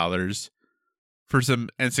 $50 for some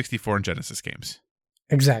N64 and Genesis games.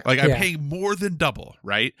 Exactly. Like I'm paying more than double,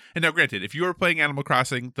 right? And now granted, if you are playing Animal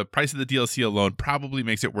Crossing, the price of the DLC alone probably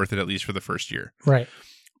makes it worth it, at least for the first year. Right.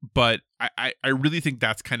 But I really think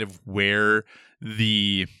that's kind of where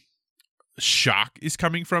the shock is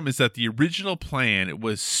coming from, is that the original plan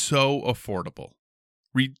was so affordable.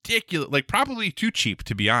 Ridiculous, like probably too cheap,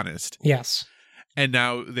 to be honest. Yes. And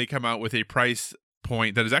now they come out with a price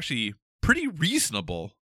point that is actually pretty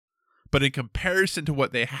reasonable, but in comparison to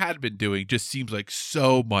what they had been doing, just seems like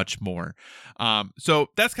so much more. So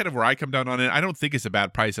that's kind of where I come down on it. I don't think it's a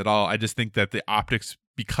bad price at all. I just think that the optics,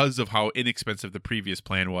 because of how inexpensive the previous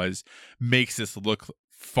plan was, makes this look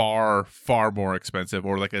far, far more expensive,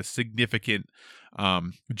 or like a significant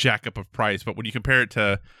jack up of price. But when you compare it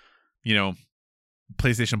to, you know,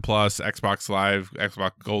 PlayStation Plus, Xbox Live,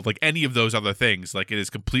 Xbox Gold, like any of those other things, like it is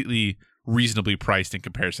completely reasonably priced in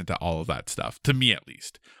comparison to all of that stuff, to me at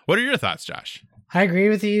least. What are your thoughts, Josh? I agree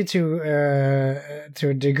with you to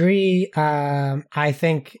a degree. I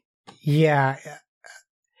think, yeah,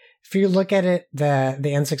 if you look at it, the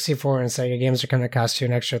N64 and Sega games are going to cost you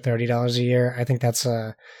an extra $30 a year. I think that's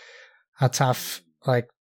a tough, like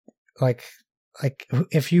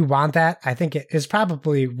if you want that, I think it is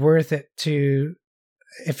probably worth it to,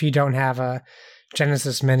 if you don't have a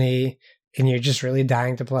Genesis Mini and you're just really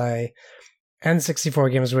dying to play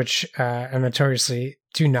N64 games, which notoriously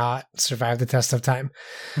do not survive the test of time.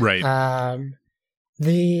 Right.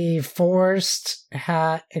 The forced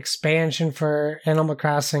expansion for Animal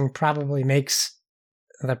Crossing probably makes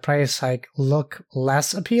the price hike look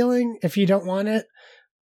less appealing if you don't want it.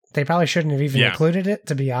 They probably shouldn't have even included it,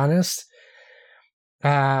 to be honest.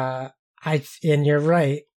 And you're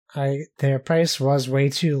right. Their price was way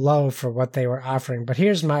too low for what they were offering. But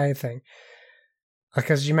here's my thing.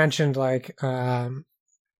 Because you mentioned like Xbox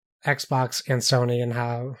and Sony and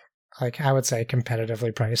how, like, I would say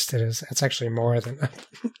competitively priced it is. It's actually more than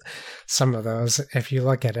some of those if you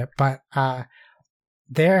look at it. But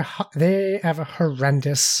they have a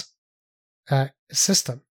horrendous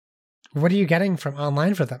system. What are you getting from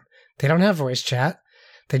online for them? They don't have voice chat.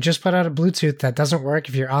 They just put out a Bluetooth that doesn't work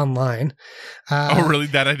if you're online. Oh, really?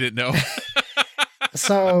 That I didn't know.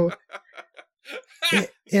 So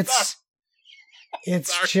it's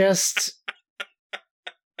just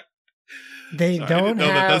they don't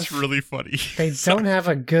have. That's really funny. They don't have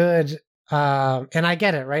a good. And I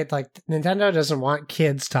get it, right? Like Nintendo doesn't want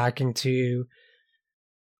kids talking to.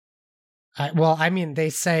 Well, I mean,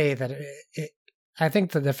 they say that I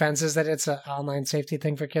think the defense is that it's an online safety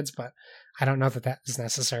thing for kids, but I don't know that is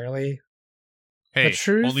necessarily the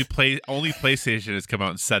truth. Only PlayStation has come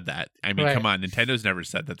out and said that. I mean, come on, Nintendo's never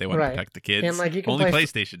said that they want to protect the kids. And like you can only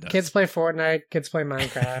PlayStation does. Kids play Fortnite, kids play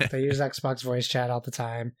Minecraft. They use Xbox voice chat all the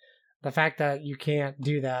time. The fact that you can't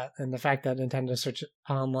do that, and the fact that Nintendo Switch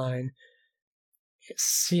Online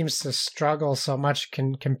seems to struggle so much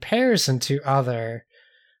in comparison to other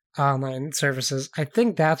online services, I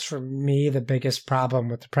think that's for me the biggest problem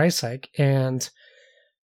with the price hike. And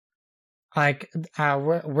like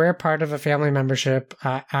we're part of a family membership.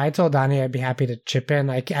 I told Donnie I'd be happy to chip in.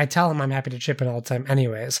 I tell him I'm happy to chip in all the time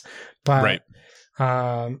anyways, but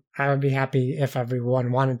I would be happy if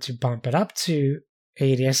everyone wanted to bump it up to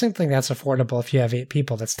 80. I think that's affordable. If you have 8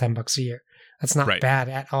 people, that's $10 a year. That's not bad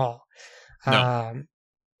at all. No.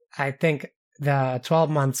 I think the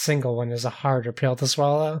 12-month single one is a harder pill to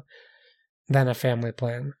swallow than a family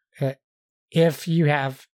plan. If you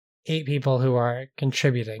have 8 people who are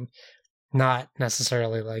contributing, not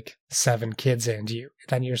necessarily like 7 kids and you,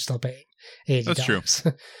 then you're still paying $80. That's true.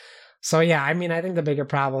 So yeah, I mean, I think the bigger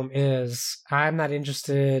problem is I'm not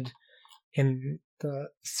interested in the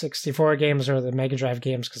 64 games or the Mega Drive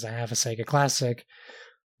games because I have a Sega Classic.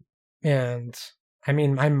 And I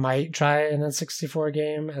mean, I might try an N64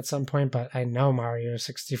 game at some point, but I know Mario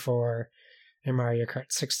 64 and Mario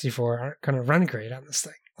Kart 64 aren't going to run great on this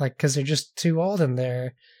thing. Like, because they're just too old and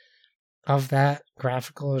they're of that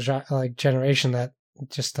graphical like generation that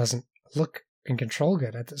just doesn't look and control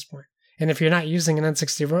good at this point. And if you're not using an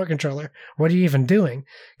N64 controller, what are you even doing?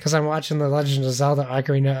 Because I'm watching the Legend of Zelda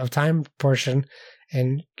Ocarina of Time portion,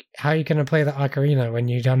 and how are you going to play the Ocarina when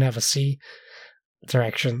you don't have a C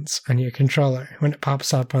directions on your controller when it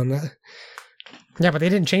pops up on the... Yeah, but they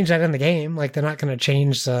didn't change that in the game. Like, they're not going to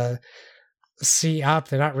change the C up.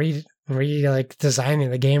 They're not like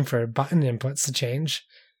designing the game for button inputs to change.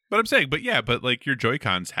 But I'm saying, but like your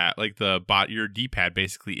Joy-Cons like your D-pad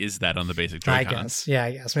basically is that on the basic Joy-Cons.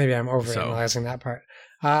 I guess. Maybe I'm overanalyzing that part.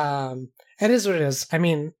 It is what it is. I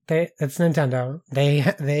mean, it's Nintendo. They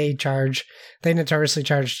notoriously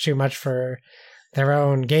charge too much for their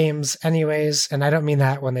own games anyways. And I don't mean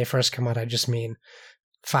that when they first come out. I just mean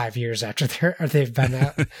 5 years after they've been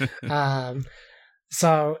out.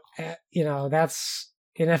 So, that's,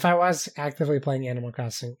 and if I was actively playing Animal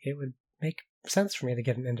Crossing, it would make sense for me to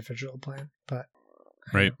get an individual plan, but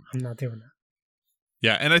right. I'm not doing that.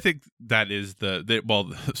 Yeah, and I think that is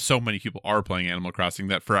well, so many people are playing Animal Crossing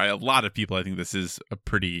that for a lot of people, I think this is a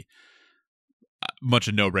pretty much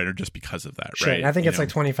a no-brainer just because of that, sure. right? I think it's like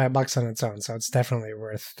 $25 on its own, so it's definitely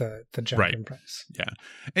worth the jump in price. Yeah,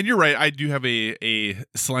 and you're right. I do have a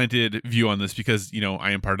slanted view on this because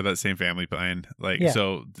I am part of that same family plan.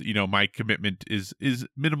 So my commitment is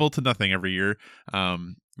minimal to nothing every year.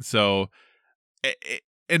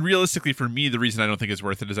 And realistically, for me, the reason I don't think it's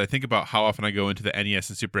worth it is I think about how often I go into the NES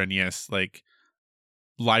and Super NES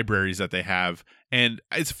libraries that they have, and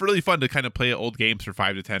it's really fun to kind of play old games for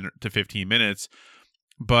 5 to 10 to 15 minutes.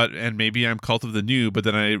 And maybe I'm cult of the new, but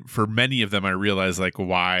then for many of them, I realize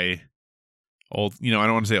why old. I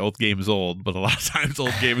don't want to say old game is old, but a lot of times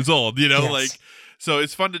old game is old. Yes. So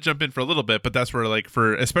it's fun to jump in for a little bit, but that's where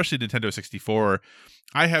for especially Nintendo 64.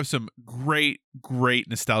 I have some great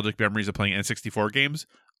nostalgic memories of playing N64 games.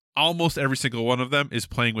 Almost every single one of them is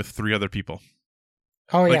playing with 3 other people.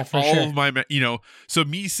 Oh, yeah, for all sure. of my, so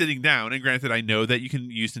me sitting down, and granted, I know that you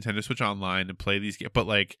can use Nintendo Switch Online and play these games, but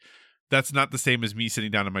that's not the same as me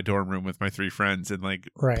sitting down in my dorm room with my 3 friends and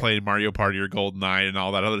right. playing Mario Party or GoldenEye and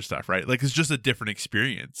all that other stuff, right? It's just a different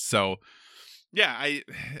experience. So, yeah, I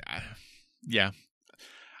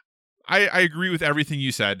agree with everything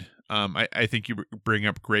you said. I think you bring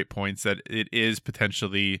up great points that it is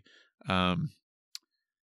potentially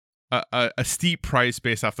a steep price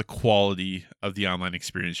based off the quality of the online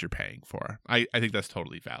experience you're paying for. I think that's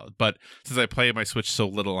totally valid. But since I play my Switch so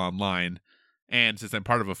little online, and since I'm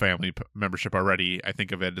part of a family membership already, I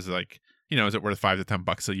think of it as is it worth $5 to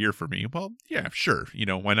 $10 a year for me? Well, yeah, sure.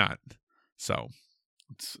 Why not? So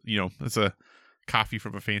it's a coffee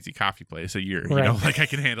from a fancy coffee place a year. Right. I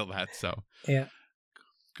can handle that. So yeah.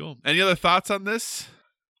 Cool. Any other thoughts on this?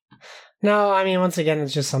 No, I mean, once again,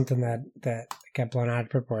 it's just something that got blown out of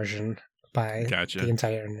proportion by the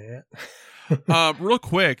entire internet. Real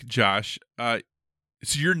quick, Josh, so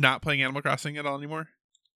you're not playing Animal Crossing at all anymore?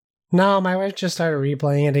 No, my wife just started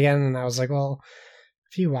replaying it again, and I was like, well,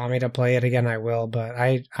 if you want me to play it again, I will, but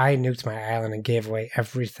I nuked my island and gave away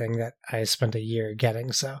everything that I spent a year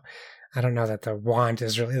getting, so I don't know that the want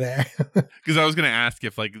is really there. Because I was going to ask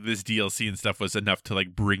if this DLC and stuff was enough to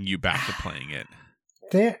bring you back to playing it.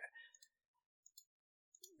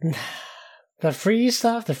 The free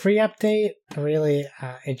stuff, the free update, really,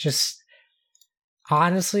 it just,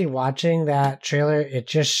 honestly, watching that trailer,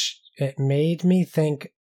 it made me think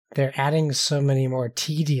they're adding so many more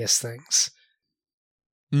tedious things.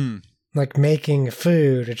 Like making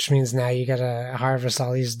food, which means now you gotta harvest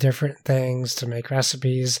all these different things to make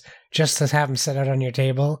recipes just to have them set out on your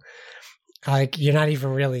table. You're not even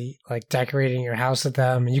really decorating your house with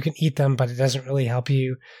them. You can eat them, but it doesn't really help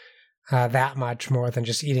you that much more than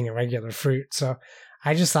just eating a regular fruit. So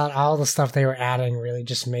I just thought all the stuff they were adding really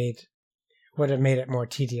just would have made it more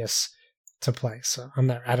tedious to play. So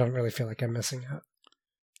I don't really feel like I'm missing out.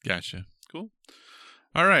 Gotcha. Cool.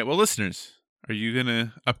 All right. Well, listeners, are you going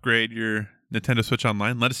to upgrade your Nintendo Switch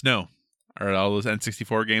Online? Let us know. Are all those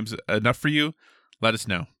N64 games enough for you? Let us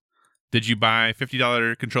know. Did you buy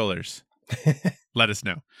 $50 controllers? Let us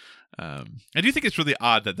know. I do think it's really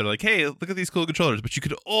odd that they're like, hey, look at these cool controllers, but you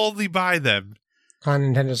could only buy them on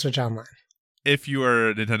Nintendo Switch Online if you are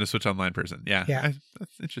a Nintendo Switch Online person. Yeah.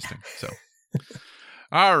 That's interesting. So,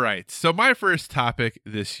 all right. So my first topic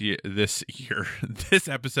this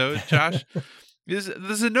episode, Josh, is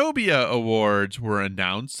the Zenobia Awards were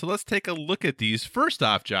announced. So let's take a look at these. First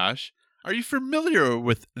off, Josh, are you familiar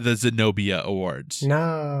with the Zenobia Awards?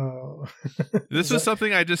 No. This was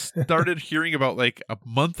something I just started hearing about a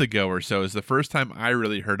month ago or so. Is the first time I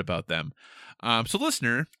really heard about them. So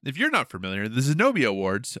listener, if you're not familiar, the Zenobia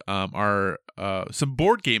Awards are some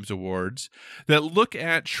board games awards that look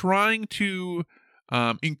at trying to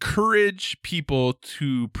encourage people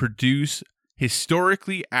to produce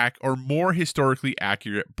more historically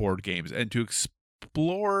accurate board games and to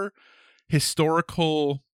explore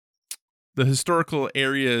the historical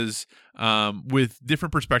areas with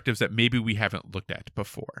different perspectives that maybe we haven't looked at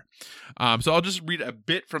before. So I'll just read a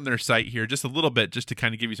bit from their site here, just a little bit, just to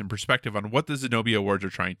kind of give you some perspective on what the Zenobia Awards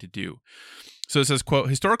are trying to do. So it says, quote,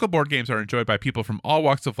 historical board games are enjoyed by people from all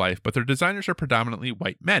walks of life, but their designers are predominantly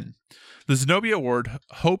white men. The Zenobia Award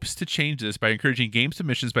hopes to change this by encouraging game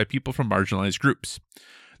submissions by people from marginalized groups.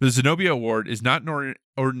 The Zenobia Award is not an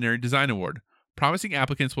ordinary design award. Promising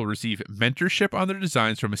applicants will receive mentorship on their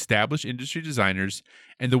designs from established industry designers,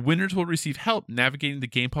 and the winners will receive help navigating the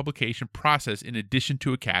game publication process in addition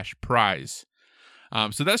to a cash prize.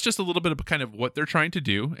 So that's just a little bit of kind of what they're trying to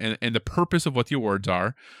do and the purpose of what the awards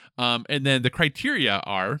are. And then the criteria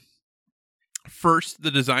are, first, the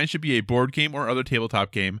design should be a board game or other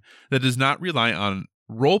tabletop game that does not rely on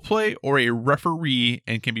role play or a referee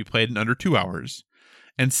and can be played in under 2 hours.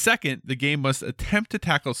 And second, the game must attempt to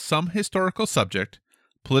tackle some historical subject,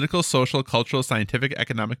 political, social, cultural, scientific,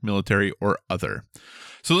 economic, military, or other.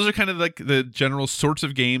 So those are kind of like the general sorts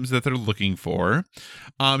of games that they're looking for.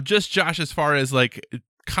 Just Josh, as far as like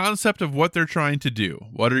concept of what they're trying to do,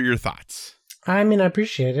 what are your thoughts? I mean, I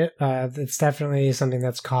appreciate it. It's definitely something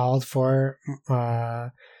that's called for.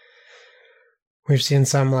 We've seen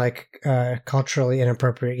some like culturally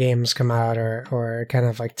inappropriate games come out, or kind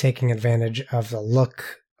of like taking advantage of the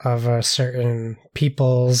look of a certain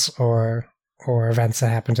peoples or events that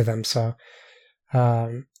happen to them. So at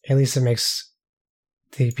least it makes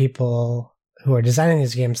the people who are designing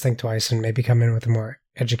these games think twice and maybe come in with a more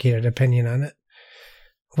educated opinion on it,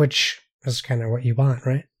 which is kind of what you want,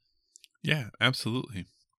 right? Yeah, absolutely.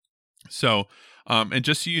 So, and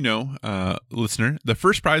just so you know, listener, the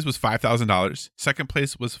first prize was $5,000, second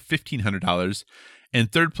place was $1,500,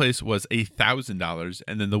 and third place was $1,000.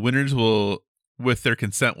 And then the winners will, with their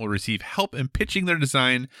consent, will receive help in pitching their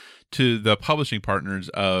design to the publishing partners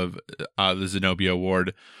of the Zenobia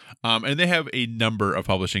Award. And they have a number of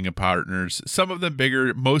publishing partners, some of them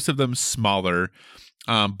bigger, most of them smaller,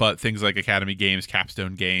 but things like Academy Games,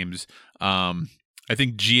 Capstone Games, I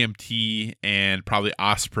think GMT and probably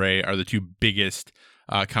Osprey are the two biggest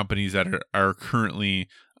companies that are currently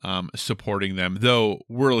supporting them. Though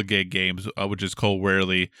Whirligig Games, which is Cole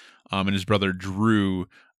Wehrle, and his brother Drew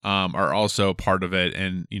are also part of it,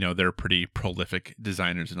 and they're pretty prolific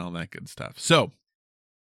designers and all that good stuff. So,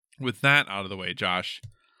 with that out of the way, Josh,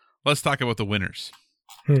 let's talk about the winners.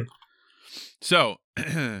 So.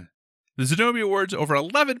 The Zenobia Awards, over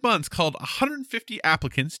 11 months, called 150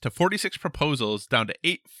 applicants to 46 proposals down to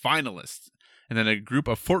 8 finalists. And then a group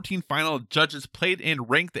of 14 final judges played and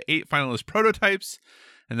ranked the 8 finalist prototypes.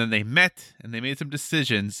 And then they met and they made some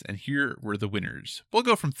decisions. And here were the winners. We'll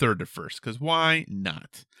go from third to first, because why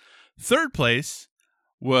not? Third place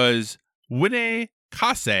was Winne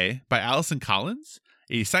Kase by Allison Collins,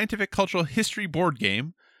 a scientific cultural history board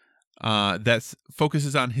game that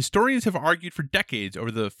focuses on historians have argued for decades over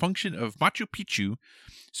the function of Machu Picchu,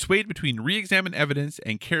 swayed between re-examined evidence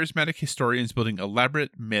and charismatic historians building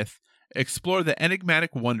elaborate myth, explore the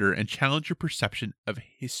enigmatic wonder, and challenge your perception of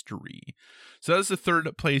history. So that was the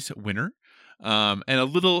third place winner. And a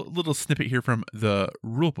little snippet here from the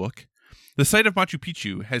rulebook. The site of Machu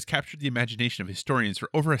Picchu has captured the imagination of historians for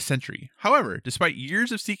over a century. However, despite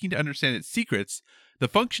years of seeking to understand its secrets, the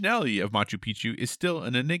functionality of Machu Picchu is still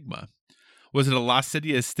an enigma. Was it a lost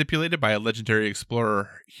city as stipulated by a legendary explorer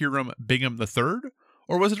Hiram Bingham III?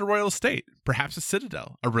 Or was it a royal estate? Perhaps a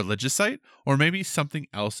citadel, a religious site, or maybe something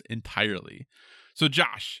else entirely? So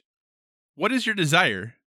Josh, what is your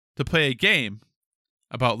desire to play a game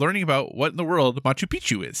about learning about what in the world Machu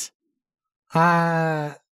Picchu is?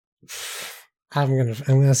 I'm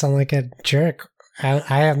gonna sound like a jerk. I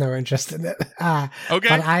have no interest in it. Okay,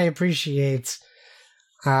 but I appreciate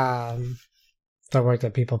the work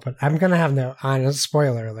that people put. I'm gonna have no.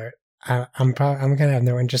 Spoiler alert. I'm gonna have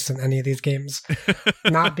no interest in any of these games,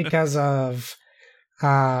 not because of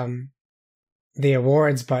the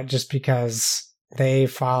awards, but just because they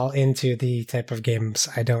fall into the type of games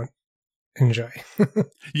I don't enjoy.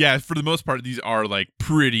 Yeah, for the most part, these are like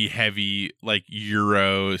pretty heavy, like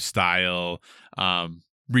Euro style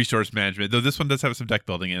resource management. Though this one does have some deck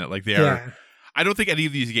building in it. Like they are. I don't think any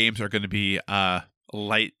of these games are going to be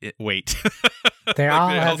lightweight. They're all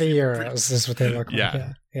heavy Euros, is what they look like.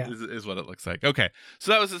 Yeah. Is what it looks like. Okay,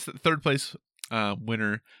 so that was the third place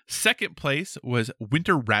winner. Second place was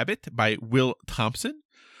Winter Rabbit by Will Thompson,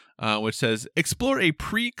 which says, explore a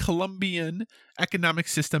pre-Columbian economic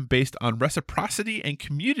system based on reciprocity and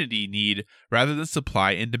community need rather than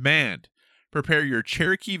supply and demand. Prepare your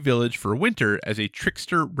Cherokee village for winter as a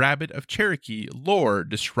trickster rabbit of Cherokee lore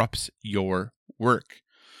disrupts your work.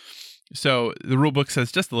 So the rulebook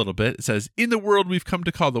says just a little bit. It says, in the world we've come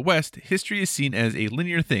to call the West, history is seen as a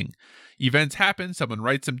linear thing. Events happen, someone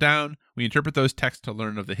writes them down, we interpret those texts to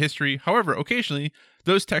learn of the history. However, occasionally,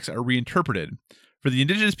 those texts are reinterpreted. For the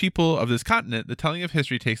indigenous people of this continent, the telling of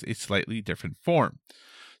history takes a slightly different form.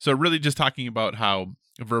 So really just talking about how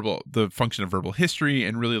the function of verbal history,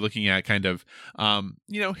 and really looking at kind of,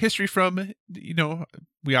 history from,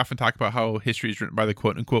 we often talk about how history is written by the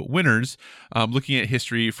quote unquote winners, looking at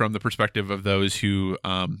history from the perspective of those who,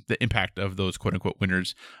 the impact of those quote unquote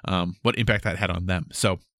winners, what impact that had on them.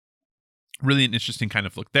 So really an interesting kind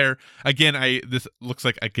of look there. Again, this looks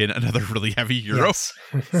like, again, another really heavy Euro. Yes.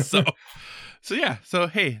 So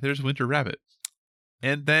hey, there's Winter Rabbit.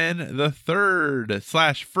 And then the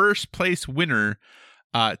third/first place winner,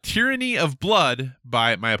 Tyranny of Blood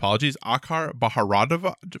by, my apologies, Akar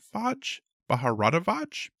Baharadovaj.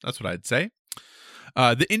 That's what I'd say.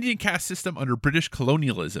 The Indian caste system under British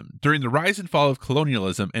colonialism. During the rise and fall of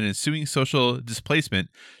colonialism and ensuing social displacement,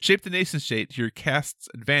 shaped the nation state to your caste's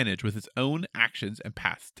advantage with its own actions and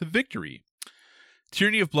paths to victory.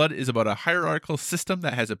 Tyranny of Blood is about a hierarchical system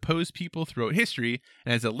that has opposed people throughout history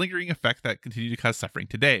and has a lingering effect that continues to cause suffering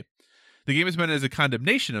today. The game is meant as a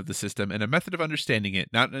condemnation of the system and a method of understanding it,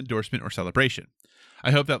 not an endorsement or celebration.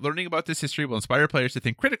 I hope that learning about this history will inspire players to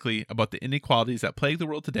think critically about the inequalities that plague the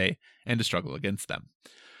world today and to struggle against them.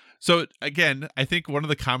 So again, I think one of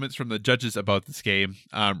the comments from the judges about this game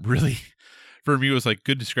really, for me, was like,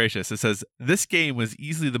 goodness gracious. It says, this game was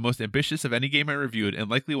easily the most ambitious of any game I reviewed and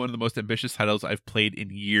likely one of the most ambitious titles I've played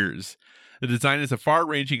in years. The design is a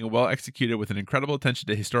far-ranging and well-executed with an incredible attention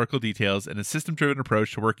to historical details and a system-driven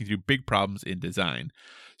approach to working through big problems in design.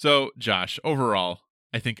 So, Josh, overall,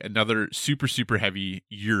 I think another super, super heavy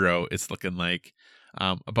Euro it's looking like,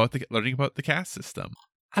 learning about the caste system.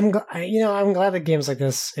 I'm glad that games like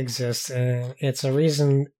this exist, and it's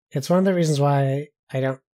one of the reasons why I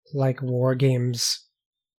don't like war games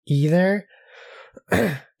either,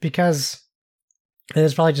 because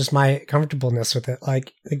it's probably just my comfortableness with it.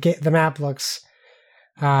 Like the map looks,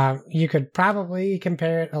 you could probably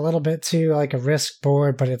compare it a little bit to like a Risk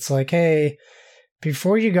board, but it's like, hey,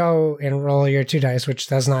 before you go and roll your 2 dice, which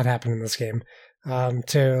does not happen in this game,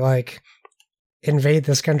 to like invade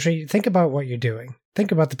this country, think about what you're doing.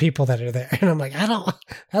 Think about the people that are there. And I'm like,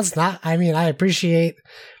 I appreciate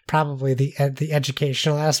probably the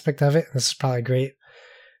educational aspect of it. This is probably great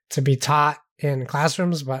to be taught in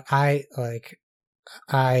classrooms, but I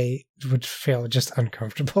would feel just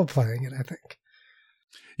uncomfortable playing it, I think.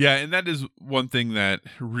 Yeah, and that is one thing that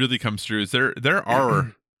really comes through is there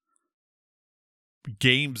are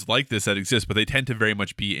games like this that exist, but they tend to very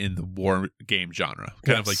much be in the war game genre,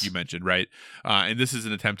 kind of like you mentioned, right? And this is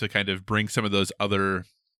an attempt to kind of bring some of those other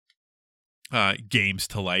games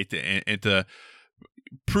to light and to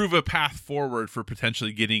prove a path forward for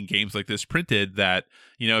potentially getting games like this printed that,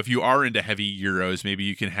 if you are into heavy Euros, maybe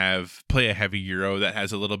you can play a heavy Euro that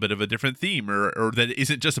has a little bit of a different theme or that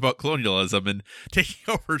isn't just about colonialism and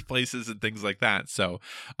taking over places and things like that. So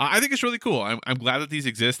I think it's really cool. I'm glad that these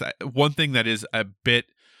exist. One thing that is a bit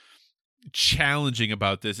challenging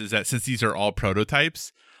about this is that since these are all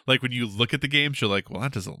prototypes, like when you look at the games, you're like, well,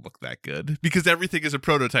 that doesn't look that good because everything is a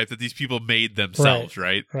prototype that these people made themselves,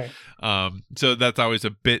 right? So that's always a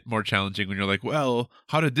bit more challenging when you're like, well,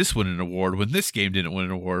 how did this win an award when this game didn't win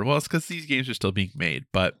an award? Well, it's because these games are still being made.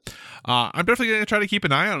 But I'm definitely going to try to keep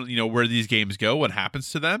an eye on, where these games go, what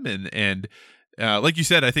happens to them, and like you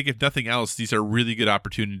said, I think if nothing else, these are really good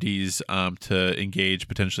opportunities to engage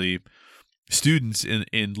potentially students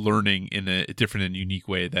in learning in a different and unique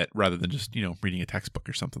way that rather than just reading a textbook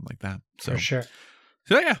or something like that. So for sure.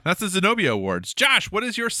 So yeah, that's the Zenobia Awards. Josh, what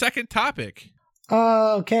is your second topic?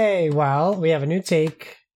 Okay, well, we have a new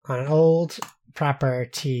take on an old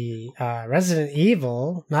property, Resident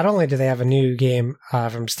Evil. Not only do they have a new game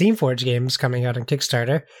from Steamforge Games coming out on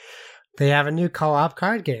Kickstarter, they have a new co-op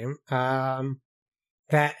card game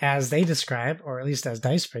that, as they describe, or at least as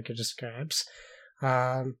Dicebreaker describes,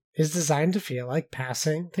 is designed to feel like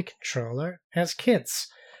passing the controller as kids.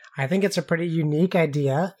 I think it's a pretty unique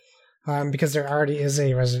idea because there already is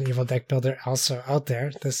a Resident Evil deck builder also out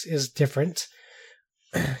there. This is different.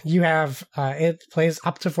 You have, it plays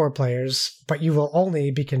up to 4 players, but you will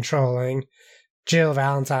only be controlling Jill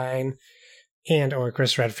Valentine and or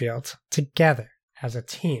Chris Redfield together as a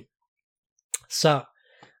team. So,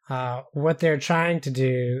 what they're trying to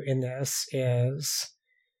do in this is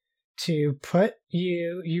to put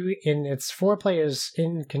you in, it's 4 players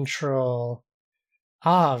in control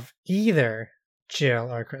of either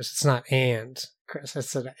Jill or Chris. It's not and Chris. I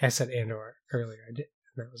said and or earlier.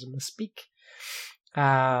 That was a misspeak.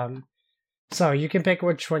 So you can pick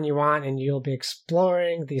which one you want, and you'll be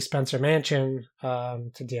exploring the Spencer Mansion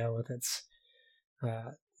to deal with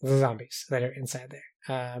the zombies that are inside there.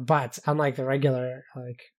 But unlike the regular,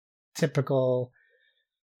 typical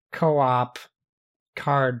co-op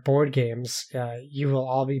card board games, you will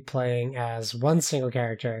all be playing as one single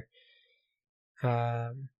character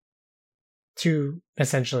to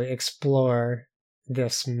essentially explore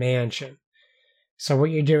this mansion. So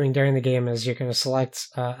what you're doing during the game is you're going to select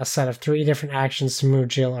a set of 3 different actions to move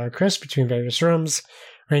Jill or Chris between various rooms,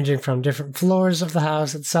 ranging from different floors of the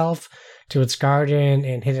house itself to its garden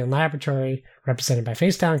and hidden laboratory, represented by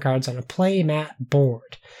face-down cards on a play mat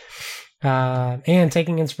board. And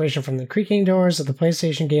taking inspiration from the creaking doors of the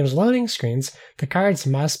PlayStation game's loading screens, the cards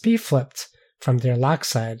must be flipped from their lock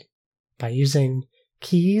side by using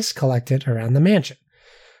keys collected around the mansion.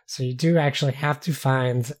 So you do actually have to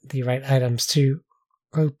find the right items to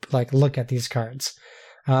look at these cards.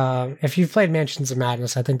 If you've played Mansions of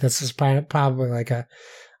Madness, I think this is probably like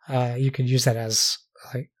you could use that as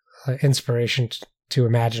like inspiration to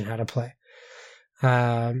imagine how to play.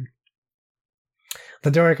 The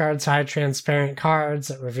door cards hide transparent cards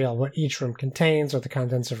that reveal what each room contains, with the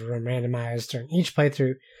contents of a room randomized during each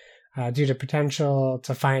playthrough due to potential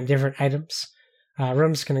to find different items.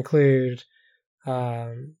 Rooms can include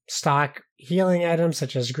stock healing items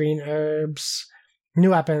such as green herbs,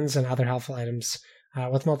 new weapons, and other helpful items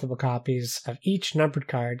with multiple copies of each numbered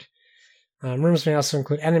card. Rooms may also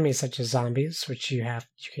include enemies such as zombies, which you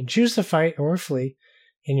can choose to fight or flee,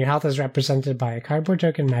 and your health is represented by a cardboard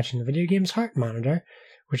token matching the video game's heart monitor,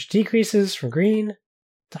 which decreases from green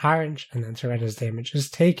to orange and then to red as damage is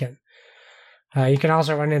taken. You can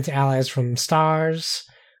also run into allies from stars,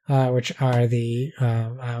 which are the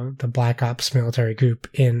Black Ops military group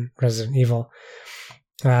in Resident Evil.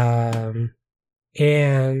 And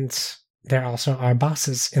there also are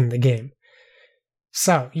bosses in the game.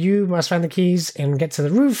 So you must find the keys and get to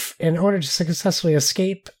the roof in order to successfully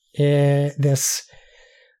escape this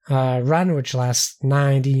run, which lasts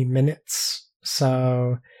 90 minutes.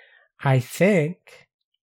 So I think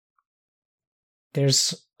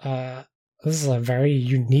this is a very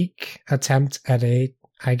unique attempt at a,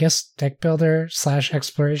 I guess, deck builder /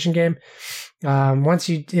 exploration game.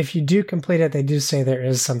 If you do complete it, they do say there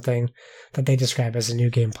is something that they describe as a new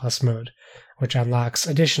game plus mode, which unlocks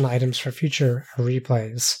additional items for future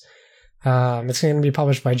replays. It's going to be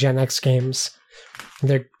published by Gen X Games.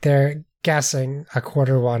 They're guessing a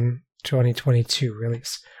Q1 2022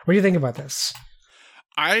 release. What do you think about this?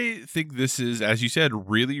 I think this is, as you said,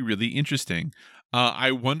 really, really interesting.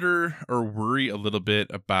 I wonder or worry a little bit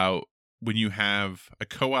about when you have a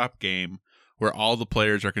co-op game where all the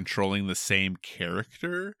players are controlling the same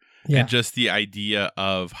character, and just the idea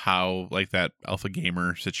of how like that alpha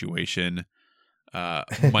gamer situation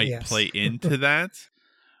might play into that.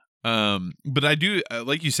 But I do,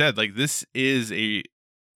 like you said, like this is a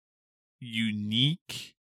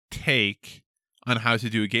unique take on how to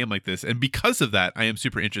do a game like this, and because of that I am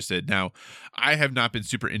super interested. Now, I have not been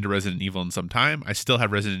super into Resident Evil in some time. I still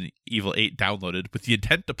have Resident Evil 8 downloaded with the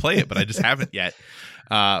intent to play it, but I just haven't yet.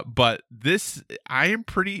 But this, I am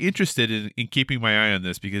pretty interested in keeping my eye on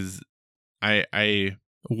this, because I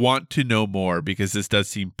want to know more, because this does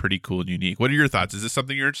seem pretty cool and unique. What are your thoughts? Is this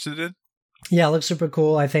something you're interested in? Yeah, it looks super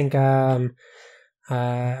cool. I think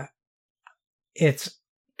it's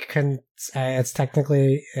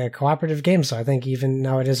technically a cooperative game, so I think even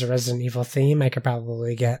though it is a Resident Evil theme, I could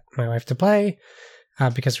probably get my wife to play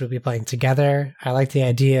because we'll be playing together. I like the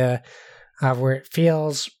idea of where it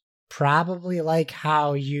feels probably like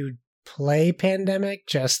how you play Pandemic,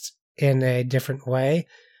 just in a different way,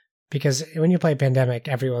 because when you play Pandemic,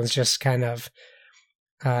 everyone's just kind of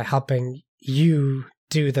helping you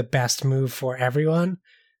do the best move for everyone.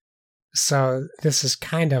 So this is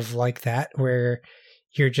kind of like that, where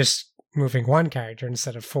you're just moving one character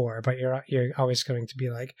instead of 4, but you're always going to be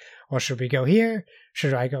like, well, should we go here?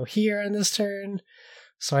 Should I go here on this turn?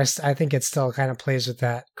 So I think it still kind of plays with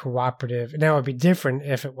that cooperative. Now, it would be different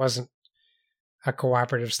if it wasn't a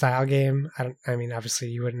cooperative style game. I mean, obviously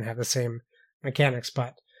you wouldn't have the same mechanics,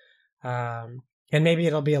 but and maybe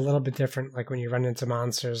it'll be a little bit different, like when you run into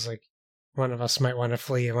monsters, like one of us might want to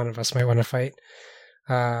flee and one of us might want to fight.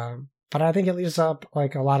 But I think it leaves up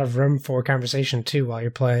like a lot of room for conversation too while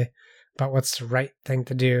you play about what's the right thing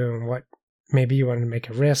to do, and what maybe you want to make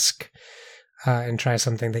a risk and try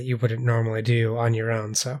something that you wouldn't normally do on your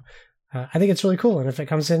own. So I think it's really cool. And if it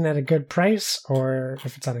comes in at a good price, or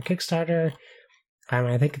if it's on a Kickstarter,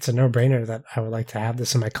 I think it's a no-brainer that I would like to have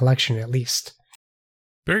this in my collection at least.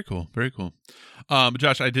 Very cool. Very cool.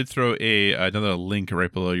 Josh, I did throw another link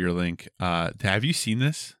right below your link. Have you seen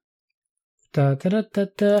this? I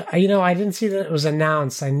didn't see that it was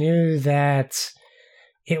announced. I knew that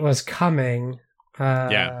it was coming,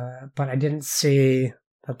 but I didn't see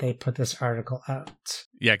that they put this article out.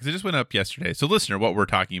 Yeah, because it just went up yesterday. So, listener, what we're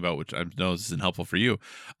talking about, which I know this isn't helpful for you,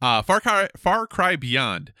 Far Cry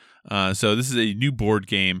Beyond. So this is a new board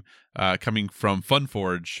game coming from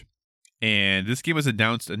Funforge. And this game was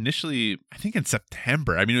announced initially, I think, in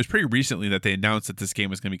September. I mean, it was pretty recently that they announced that this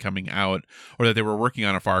game was going to be coming out, or that they were working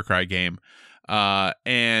on a Far Cry game.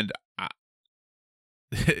 And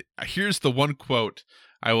here's the one quote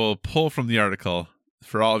I will pull from the article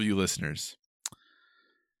for all of you listeners.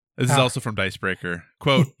 This is also from Dicebreaker.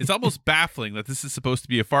 Quote, "It's almost baffling that this is supposed to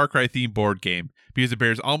be a Far Cry themed board game because it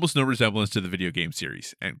bears almost no resemblance to the video game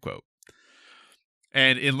series." End quote.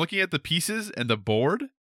 And in looking at the pieces and the board,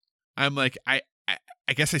 I'm like, I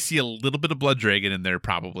guess I see a little bit of Blood Dragon in there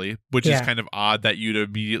probably, which is kind of odd that you'd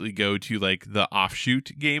immediately go to like the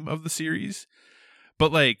offshoot game of the series.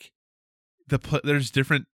 But like there's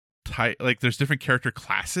different there's different character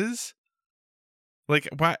classes. Like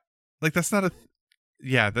what? Like that's not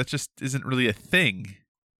that just isn't really a thing.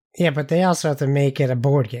 Yeah, but they also have to make it a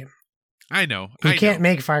board game. I know. You can't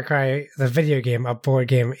make Far Cry, the video game, a board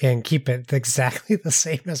game and keep it exactly the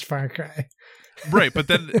same as Far Cry. Right, but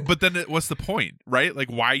then what's the point, right? Like,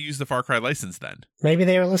 why use the Far Cry license then? Maybe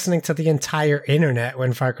they were listening to the entire internet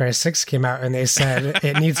when Far Cry 6 came out and they said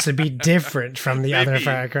it needs to be different from the other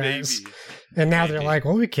Far Cries. And now they're like,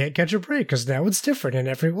 well, we can't catch a break because now it's different and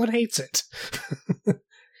everyone hates it.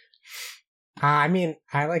 I mean,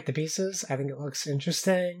 I like the pieces. I think it looks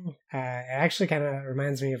interesting. It actually kind of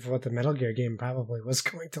reminds me of what the Metal Gear game probably was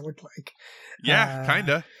going to look like. Yeah, kind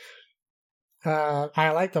of.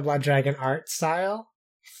 I like the Blood Dragon art style.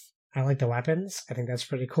 I like the weapons. I think that's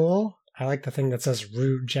pretty cool. I like the thing that says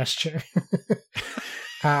rude gesture.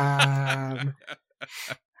 I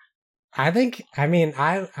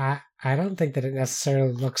don't think that it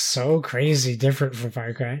necessarily looks so crazy different from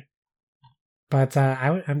Far Cry. But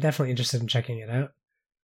I'm definitely interested in checking it out.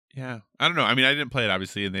 Yeah. I don't know. I mean, I didn't play it,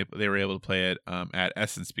 obviously, and they were able to play it at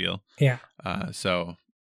Essence Spiel. Yeah. So.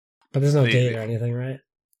 But there's no date or anything, right?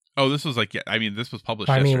 Oh, this was like, I mean, this was published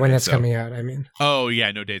I mean, yesterday, when it's coming out, I mean. Oh,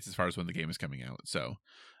 yeah, no dates as far as when the game is coming out. So,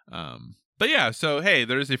 but yeah, so, hey,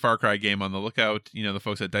 there is a Far Cry game on the lookout. You know, the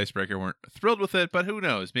folks at Dicebreaker weren't thrilled with it, but who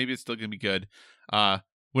knows? Maybe it's still going to be good.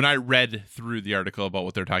 When I read through the article about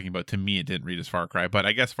what they're talking about, to me, it didn't read as Far Cry, but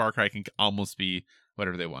I guess Far Cry can almost be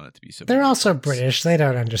whatever they want it to be. So they're also British. They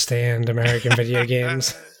don't understand American video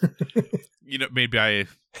games. You know, made by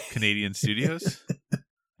Canadian studios.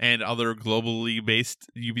 And other globally based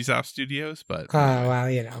Ubisoft studios, but well,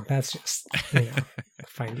 you know, that's just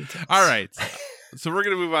fine details. All right, so we're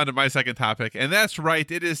gonna move on to my second topic, and that's right.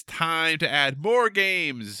 It is time to add more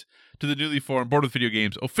games to the newly formed Board with Video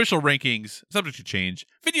Games official rankings, subject to change,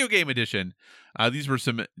 Video Game Edition. These were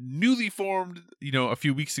some newly formed, a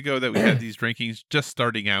few weeks ago that we had these rankings just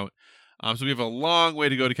starting out. So we have a long way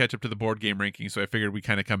to go to catch up to the board game rankings. So I figured we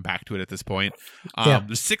kind of come back to it at this point.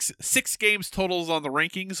 There's six games totals on the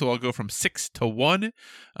rankings. So I'll go from 6 to 1.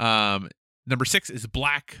 Number 6 is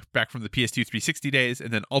Black, back from the PS2 360 days.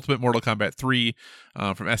 And then Ultimate Mortal Kombat 3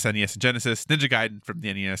 from SNES and Genesis. Ninja Gaiden from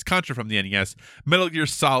the NES. Contra from the NES. Metal Gear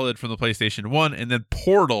Solid from the PlayStation 1. And then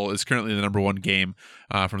Portal is currently the number 1 game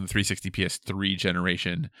from the 360 PS3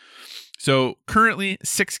 generation. So currently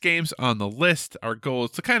 6 games on the list. Our goal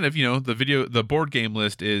is to kind of, the board game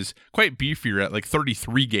list is quite beefier at like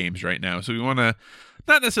 33 games right now. So we want to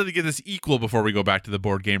not necessarily get this equal before we go back to the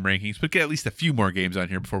board game rankings, but get at least a few more games on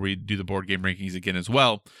here before we do the board game rankings again as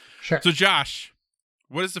well. Sure. So Josh,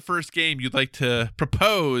 what is the first game you'd like to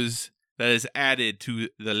propose that is added to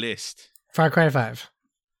the list? Far Cry 5.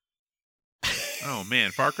 Oh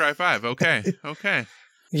man, Far Cry 5. Okay.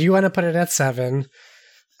 You want to put it at 7.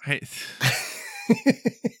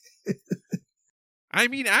 I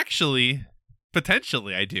mean, actually,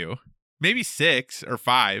 potentially I do. Maybe 6 or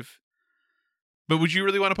 5. But would you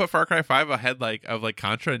really want to put Far Cry 5 ahead of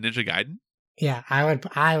Contra and Ninja Gaiden? Yeah, I would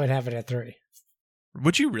have it at 3.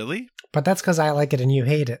 Would you really? But that's because I like it and you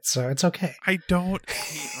hate it, so it's okay. I don't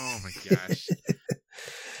hate... Oh my gosh.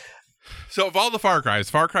 So of all the Far Cries,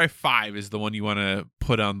 Far Cry 5 is the one you want to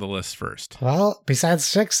put on the list first. Well, besides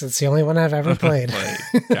 6, it's the only one I've ever played.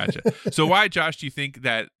 Gotcha. So why, Josh, do you think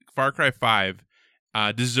that Far Cry 5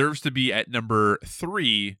 deserves to be at number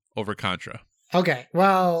 3 over Contra? Okay,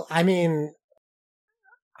 well, I mean,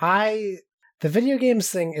 the video games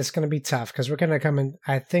thing is going to be tough because we're going to come in.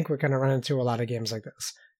 I think we're going to run into a lot of games like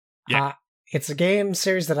this. Yeah. It's a game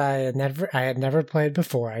series that I had never played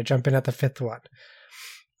before. I jump in at the 5th one.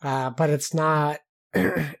 But it's not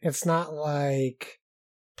like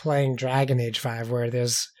playing Dragon Age 5 where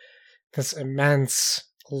there's this immense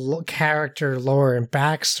character lore and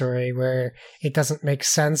backstory where it doesn't make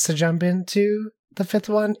sense to jump into the fifth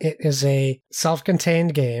one. It is a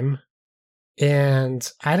self-contained game, and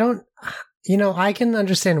I don't, I can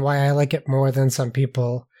understand why I like it more than some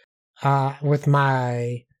people. With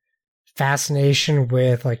my fascination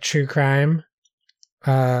with like true crime,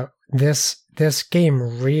 this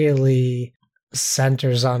game really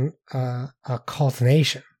centers on a cult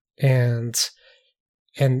nation, and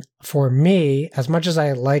for me, as much as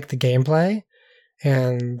I like the gameplay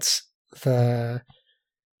and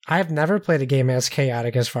I've never played a game as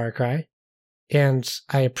chaotic as Far Cry, and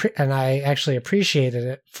I actually appreciated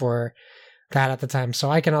it for that at the time.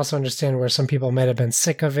 So I can also understand where some people might have been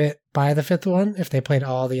sick of it by the fifth one if they played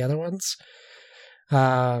all the other ones.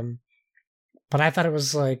 But I thought it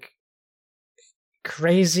was like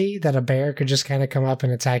crazy that a bear could just kind of come up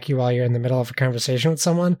and attack you while you're in the middle of a conversation with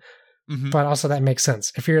someone. Mm-hmm. But also that makes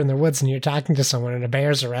sense. If you're in the woods and you're talking to someone and a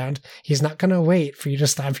bear's around, he's not going to wait for you to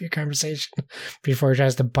stop your conversation before he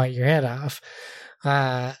tries to bite your head off.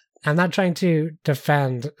 I'm not trying to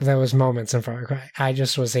defend those moments in Far Cry. I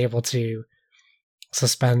just was able to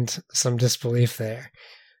suspend some disbelief there.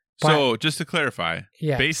 But, so just to clarify,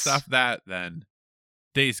 yes. Based off that, then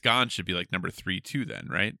Days Gone should be like number 3 too, then,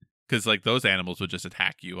 right? Because like those animals would just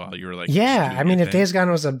attack you while you were like, yeah. I mean, if Days Gone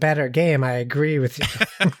was a better game, I agree with you.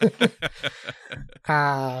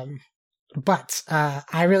 But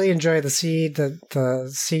I really enjoy the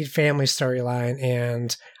Seed family storyline,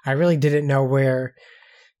 and I really didn't know where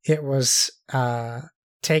it was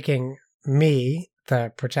taking me,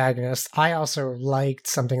 the protagonist. I also liked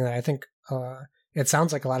something that I think it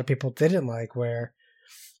sounds like a lot of people didn't like, where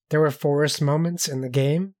there were forced moments in the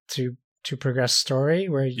game to progress story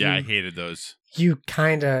where I hated those. You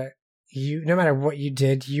no matter what you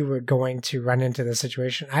did, you were going to run into the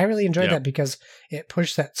situation. I really enjoyed that because it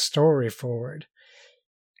pushed that story forward,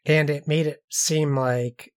 and it made it seem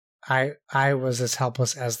like I was as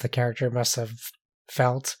helpless as the character must have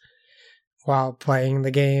felt while playing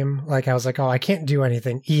the game. Like I was like, oh, I can't do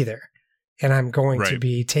anything either, and I'm going to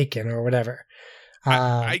be taken or whatever.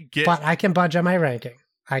 I get, but I can budge on my ranking.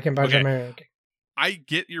 I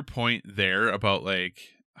get your point there about like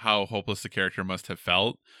how hopeless the character must have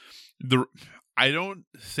felt. I don't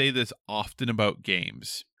say this often about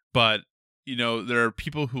games, but there are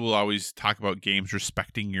people who will always talk about games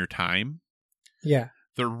respecting your time. Yeah.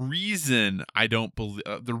 The reason I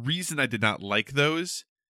did not like those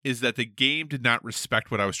is that the game did not respect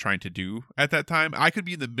what I was trying to do at that time. I could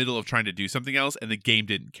be in the middle of trying to do something else and the game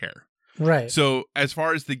didn't care. Right. So as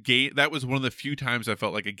far as the game, that was one of the few times I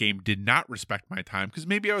felt like a game did not respect my time, because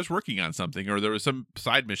maybe I was working on something, or there was some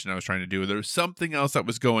side mission I was trying to do, or there was something else that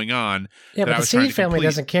was going on. Yeah, but the Seed family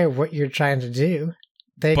doesn't care what you're trying to do.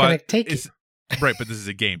 They're going to take it. Right, but this is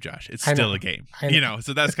a game, Josh. It's still a game.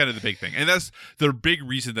 So that's kind of the big thing. And that's the big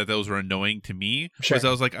reason that those were annoying to me, was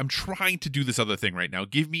I was like, I'm trying to do this other thing right now.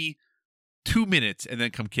 Give me 2 minutes and then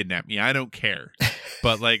come kidnap me. I don't care.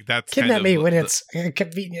 But like that's kidnap me when it's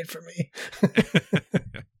convenient for me.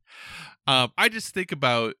 I just think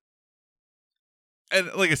about, and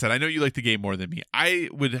like I said, I know you like the game more than me. I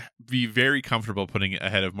would be very comfortable putting it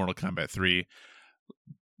ahead of Mortal Kombat 3.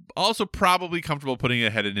 Also probably comfortable putting it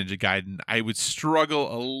ahead of Ninja Gaiden. I would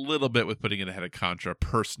struggle a little bit with putting it ahead of Contra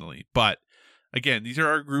personally. But again, these are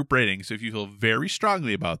our group ratings, so if you feel very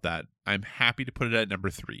strongly about that, I'm happy to put it at number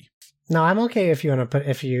 3. No, I'm okay if you want to put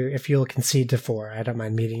if you'll concede to 4. I don't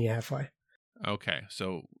mind meeting you halfway. Okay,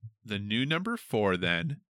 so the new number 4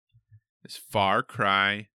 then is Far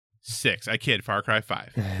Cry 6. I kid, Far Cry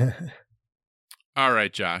 5. All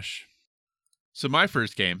right, Josh. So my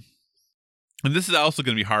first game, and this is also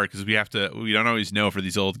going to be hard because we don't always know for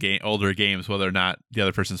these older games whether or not the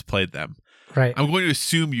other person's played them. Right. I'm going to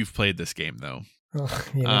assume you've played this game though. Oh,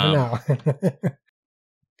 you never know.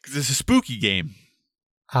 Because it's a spooky game.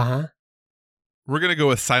 Uh-huh. We're going to go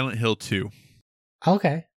with Silent Hill 2.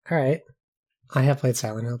 Okay. All right. I have played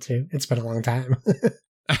Silent Hill 2. It's been a long time.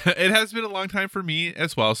 It has been a long time for me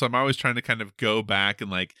as well. So I'm always trying to kind of go back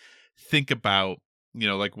and like think about,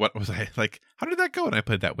 like what was I like? How did that go? And I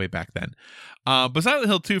played that way back then. But Silent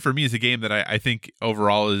Hill 2 for me is a game that I think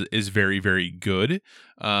overall is very, very good.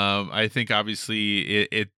 I think obviously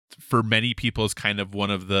it for many people is kind of one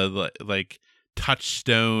of the like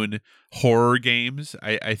touchstone horror games.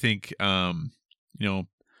 I think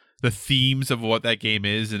the themes of what that game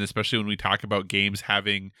is, and especially when we talk about games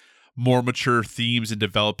having more mature themes and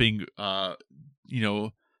developing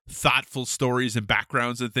thoughtful stories and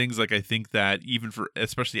backgrounds and things, like I think that even for,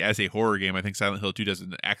 especially as a horror game, I think Silent Hill 2 does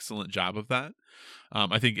an excellent job of that.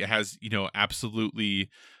 I think it has absolutely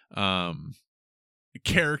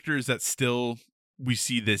characters that still we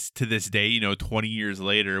see this to this day, 20 years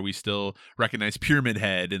later, we still recognize Pyramid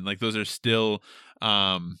Head, and like those are still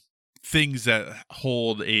things that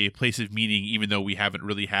hold a place of meaning, even though we haven't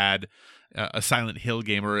really had a Silent Hill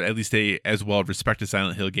game, or at least a as well respected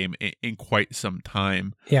Silent Hill game in quite some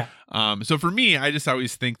time. Yeah. So for me, I just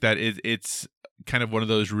always think that it's kind of one of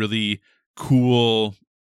those really cool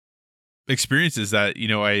experiences that,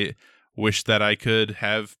 I wish that I could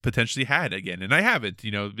have potentially had again. And I haven't,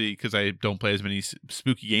 because I don't play as many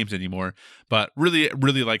spooky games anymore, but really,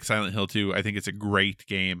 really like Silent Hill 2. I think it's a great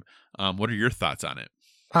game. What are your thoughts on it?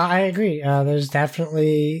 I agree. There's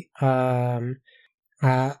definitely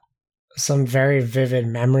some very vivid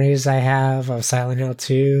memories I have of Silent Hill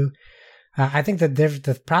 2. I think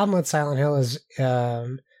the problem with Silent Hill is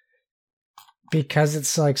because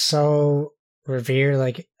it's like so revered,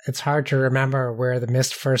 like it's hard to remember where the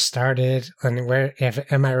mist first started and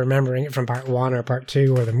am I remembering it from part 1 or part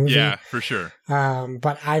 2 or the movie. Yeah, for sure.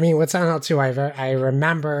 But I mean, with Silent Hill 2, I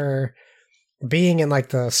remember being in like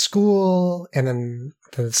the school and then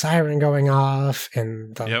the siren going off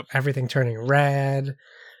and everything turning red,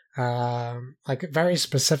 like very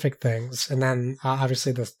specific things. And then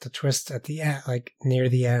obviously the twist at the end, like near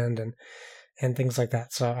the end and things like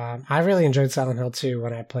that. So I really enjoyed Silent Hill 2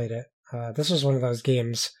 when I played it. This was one of those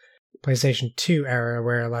games, PlayStation 2 era,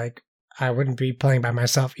 where like I wouldn't be playing by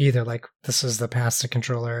myself either. Like this is the pass the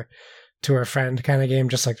controller to a friend kind of game,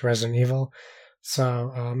 just like Resident Evil.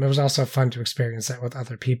 So it was also fun to experience that with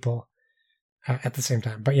other people at the same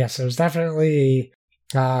time. But yes, it was definitely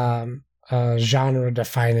a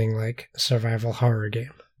genre-defining like survival horror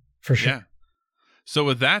game for sure. Yeah. So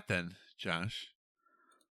with that, then, Josh,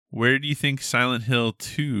 where do you think Silent Hill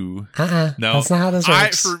 2? No, that's not how this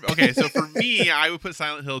works. So for me, I would put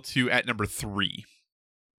Silent Hill 2 at number 3.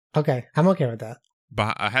 Okay, I'm okay with that.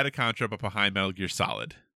 Ahead of Contra, but behind Metal Gear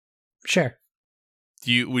Solid. Sure.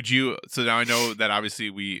 So now I know that obviously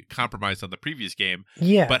we compromised on the previous game.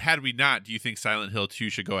 Yeah. But had we not, do you think Silent Hill 2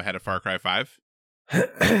 should go ahead of Far Cry 5?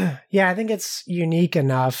 Yeah, I think it's unique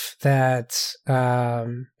enough that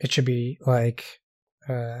it should be like,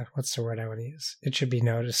 what's the word I want to use? It should be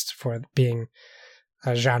noticed for being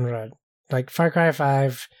a genre. Like Far Cry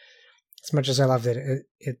 5, as much as I loved it,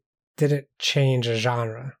 it didn't change a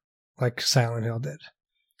genre like Silent Hill did.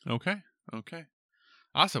 Okay.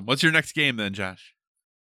 Awesome. What's your next game then, Josh?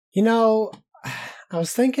 I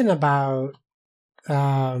was thinking about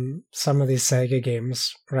some of these Sega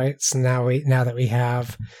games, right? So now that we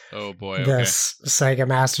have this Sega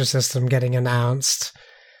Master System getting announced,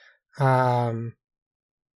 and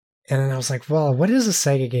then I was like, well, what is a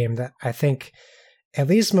Sega game that I think at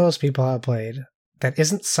least most people have played that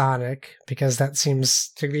isn't Sonic, because that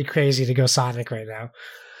seems to be crazy to go Sonic right now,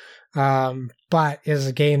 but is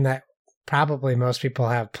a game that probably most people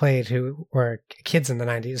have played who were kids in the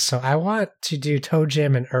 90s. So I want to do Toe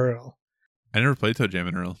Jam and Earl. I never played Toe Jam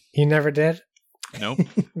and Earl. You never did? Nope.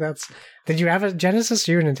 Did you have a Genesis?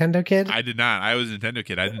 You were a Nintendo kid? I did not. I was a Nintendo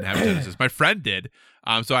kid. I didn't have a Genesis. My friend did.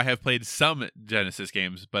 So I have played some Genesis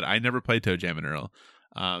games, but I never played Toe Jam and Earl.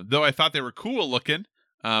 Though I thought they were cool looking,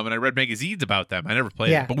 and I read magazines about them. I never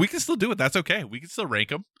played them. But we can still do it. That's okay. We can still rank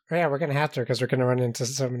them. Yeah, we're going to have to, because we're going to run into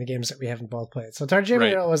so many games that we haven't both played. So Toe Jam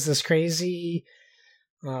and Earl was this crazy,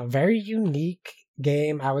 very unique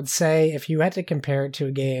game. I would say if you had to compare it to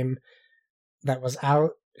a game that was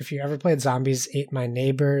out, if you ever played Zombies Ate My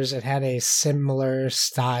Neighbors, it had a similar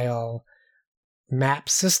style map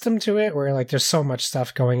system to it, where like there's so much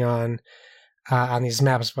stuff going on these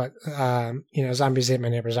maps. But, Zombies Ate My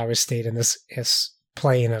Neighbors always stayed in this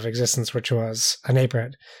plane of existence, which was a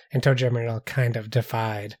neighborhood, and Toe Jam and Earl kind of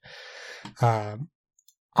defied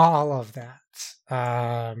all of that.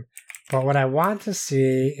 But what I want to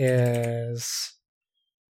see is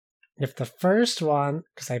if the first one,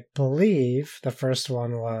 because I believe the first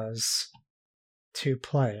one was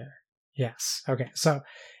 2-player. Yes. Okay. So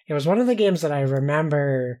it was one of the games that I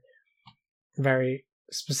remember very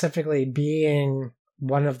specifically being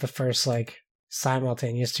one of the first like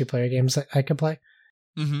simultaneous 2-player games that I could play.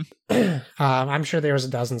 Mm-hmm. I'm sure there was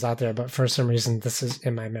dozens out there, but for some reason this is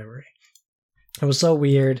in my memory. It was so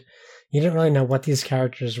weird. You didn't really know what these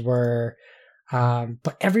characters were,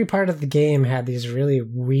 but every part of the game had these really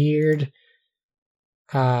weird,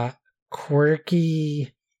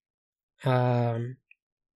 quirky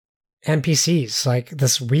NPCs, like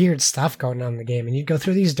this weird stuff going on in the game, and you'd go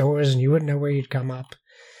through these doors and you wouldn't know where you'd come up,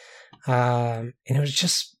 and it was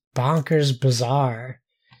just bonkers bizarre.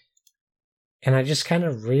 And I just kind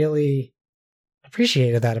of really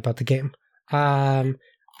appreciated that about the game. I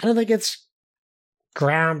don't think it's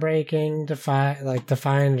groundbreaking,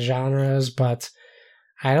 define genres, but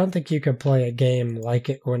I don't think you could play a game like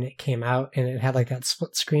it when it came out, and it had like that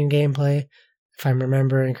split screen gameplay, if I'm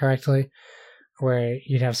remembering correctly, where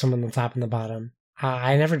you'd have someone on the top and the bottom.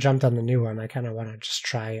 I never jumped on the new one. I kind of want to just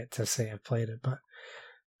try it to say I've played it, but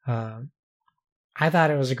I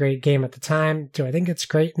thought it was a great game at the time. Do I think it's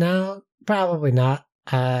great now? Probably not.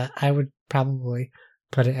 I would probably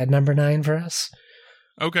put it at number 9 for us.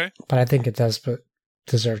 Okay. But I think it does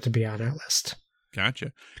deserve to be on our list.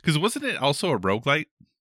 Gotcha. Because wasn't it also a roguelite?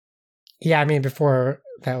 Yeah, I mean, before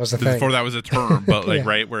that was a thing. Before that was a term, but like, Yeah.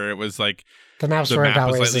 right, where it was like the map the map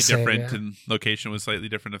was always slightly the same, different yeah. and location was slightly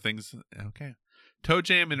different of things. Okay. Toe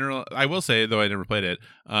Jam and Earl, I will say, though I never played it,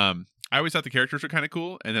 I always thought the characters were kind of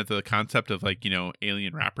cool, and that the concept of like,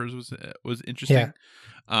 alien rappers was interesting.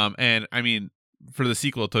 Yeah. And I mean, for the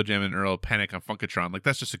sequel, Toe Jam and Earl Panic on Funkatron, like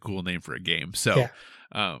that's just a cool name for a game. So, Yeah.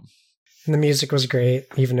 And the music was great,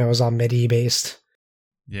 even though it was all MIDI based.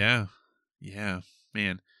 Yeah,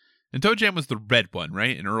 man. And Toe Jam was the red one,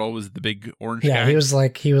 right? And Earl was the big orange Yeah, guy. he was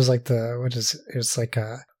like it was like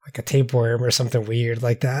a tapeworm or something weird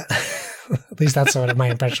like that. At least that's what my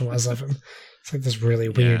impression was of him. It's like this really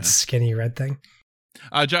weird, Yeah. skinny red thing.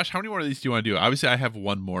 Josh, how many more of these do you want to do? Obviously, I have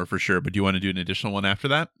one more for sure, but do you want to do an additional one after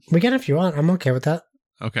that? We can if you want. I'm okay with that.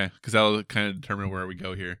 Okay, because that'll kind of determine where we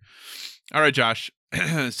go here. All right, Josh.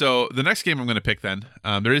 So the next game I'm going to pick then,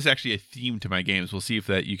 there is actually a theme to my games. We'll see if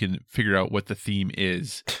that you can figure out what the theme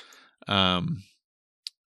is.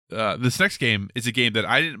 This next game is a game that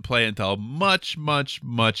I didn't play until much, much,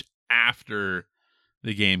 much after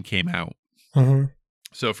the game came out. Mm-hmm.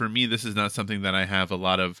 So for me, this is not something that I have a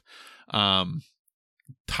lot of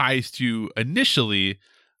ties to initially,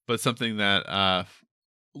 but something that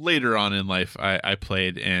later on in life I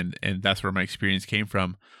played, and that's where my experience came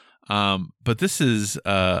from. But this is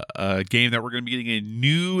a game that we're going to be getting a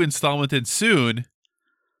new installment in soon.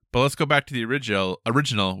 But let's go back to the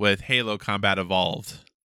original with Halo Combat Evolved.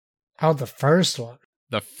 Oh, the first one.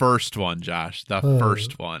 The first one, Josh. The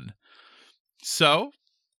first one. So,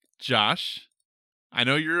 Josh, I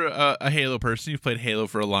know you're a Halo person. You've played Halo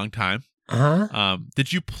for a long time. Uh-huh.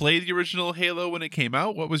 Did you play the original Halo when it came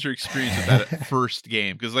out? What was your experience with that first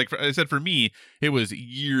game? Because like I said, for me, it was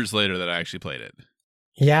years later that I actually played it.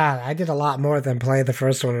 Yeah, I did a lot more than play the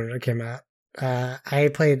first one when it came out. I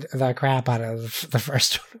played the crap out of the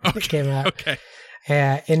first one when it came out. Okay.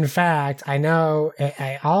 In fact, I know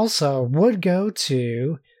I also would go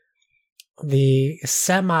to the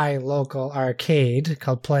semi-local arcade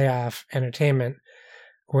called Playoff Entertainment,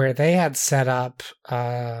 where they had set up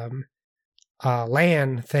a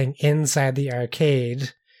LAN thing inside the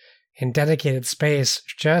arcade in dedicated space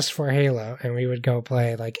just for Halo, and we would go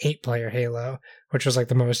play like 8-player Halo, which was like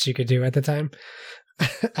the most you could do at the time.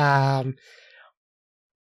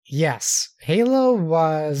 Yes, Halo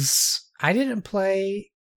was... I didn't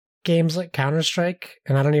play games like Counter-Strike,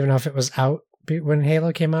 and I don't even know if it was out when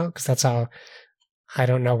Halo came out, because that's how... I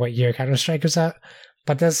don't know what year Counter-Strike was out,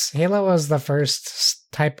 but this Halo was the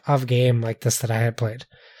first type of game like this that I had played.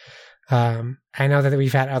 I know that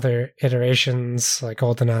we've had other iterations like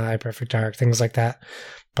GoldenEye, Perfect Dark, things like that,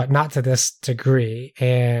 but not to this degree.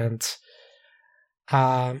 And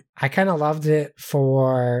I kind of loved it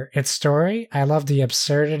for its story. I loved the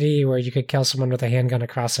absurdity where you could kill someone with a handgun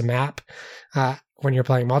across a map when you're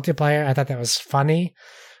playing multiplayer. I thought that was funny.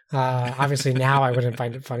 Obviously now I wouldn't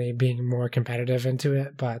find it funny being more competitive into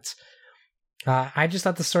it, but I just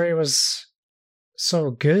thought the story was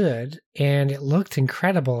so good and it looked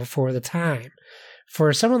incredible for the time.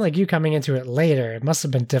 For someone like you coming into it later, it must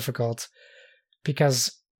have been difficult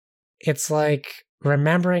because it's like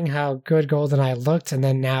remembering how good GoldenEye looked and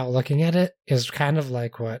then now looking at it is kind of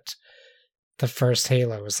like what the first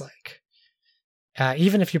Halo was like.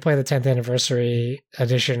 Even if you play the 10th anniversary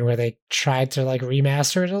edition where they tried to like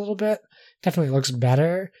remaster it a little bit, definitely looks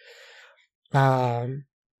better. But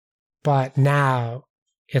now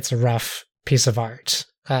it's a rough piece of art.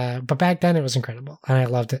 But back then it was incredible and I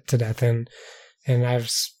loved it to death, and I've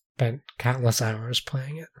spent countless hours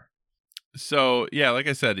playing it. So, yeah, like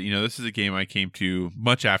I said, this is a game I came to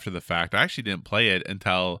much after the fact. I actually didn't play it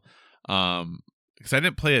until, because I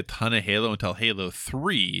didn't play a ton of Halo until Halo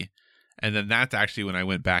 3. And then that's actually when I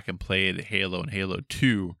went back and played Halo and Halo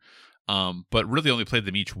 2. But really only played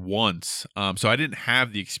them each once. So I didn't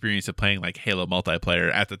have the experience of playing like Halo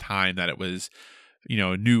multiplayer at the time that it was,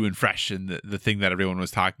 new and fresh and the thing that everyone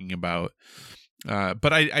was talking about.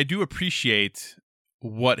 But I do appreciate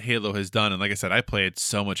what Halo has done. And like I said, I played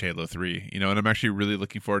so much Halo 3, and I'm actually really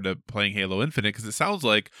looking forward to playing Halo Infinite because it sounds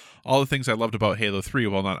like all the things I loved about Halo 3,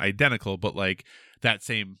 while not identical, but like that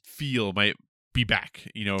same feel might be back,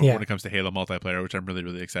 Yeah. when it comes to Halo multiplayer, which I'm really,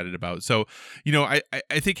 really excited about. So, I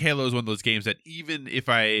think Halo is one of those games that even if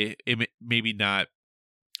I am maybe not,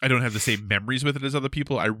 I don't have the same memories with it as other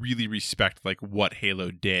people, I really respect like what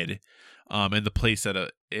Halo did, and the place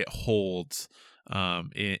that it holds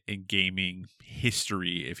in gaming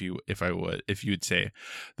history, if you would say.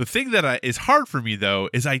 The thing that is hard for me though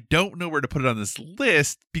is I don't know where to put it on this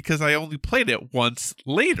list because I only played it once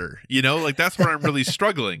later. Like that's where I'm really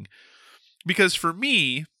struggling. Because for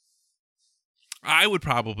me, I would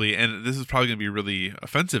probably, and this is probably going to be really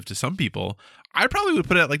offensive to some people, I probably would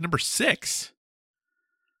put it at like number 6.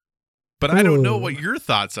 But I don't know what your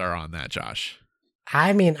thoughts are on that, Josh.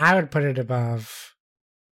 I mean, I would put it above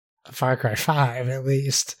Far Cry 5 at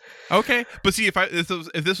least. Okay, but see,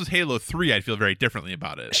 if this was Halo 3, I'd feel very differently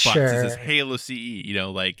about it. But Sure. since it's Halo CE,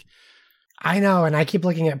 like I know, and I keep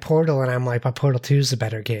looking at Portal, and I'm like, but Portal 2 is a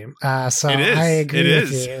better game. So It is. I agree It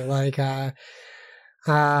with is. you. Like, yeah.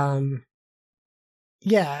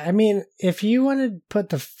 I mean, if you want to put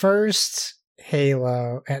the first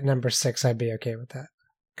Halo at number 6, I'd be okay with that.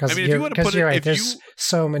 Because if you want to put you're it, right. There's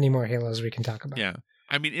so many more Halos we can talk about. yeah.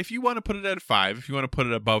 I mean, if you want to put it at 5, if you want to put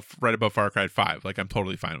it right above Far Cry 5, like I'm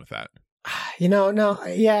totally fine with that. No,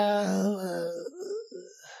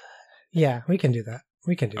 yeah, we can do that.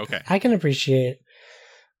 We can do Okay. that. I can appreciate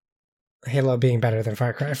Halo being better than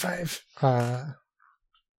Far Cry 5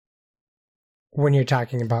 when you're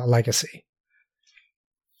talking about legacy,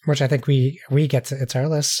 which I think we get to, it's our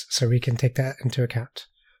list, so we can take that into account.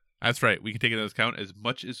 That's right. We can take it into account as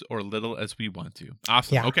much as or little as we want to.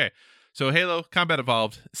 Awesome. Yeah. Okay. So Halo Combat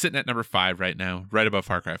Evolved sitting at number 5 right now, right above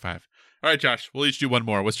Far Cry 5. All right, Josh, we'll each do one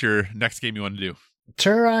more. What's your next game you want to do?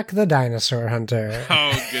 Turok the Dinosaur Hunter.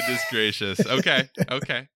 Oh, goodness gracious. Okay.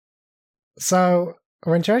 Okay. So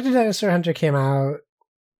when Turok the Dinosaur Hunter came out,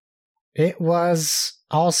 it was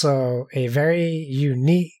also a very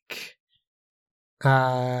unique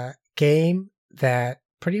game that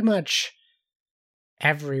pretty much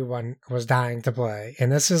everyone was dying to play.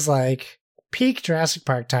 And this is like peak Jurassic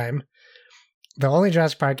Park time. The only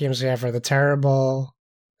Jurassic Park games we have are the terrible,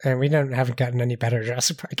 and we haven't gotten any better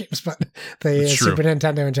Jurassic Park games, but the Super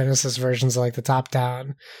Nintendo and Genesis versions are like the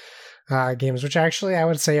top-down games, which actually I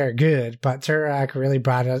would say are good, but Turok really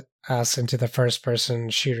brought us into the first-person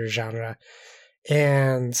shooter genre.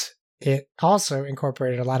 And it also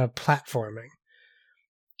incorporated a lot of platforming,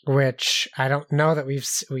 which I don't know that we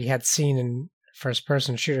had seen in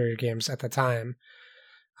first-person shooter games at the time.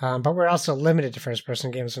 But we're also limited to first-person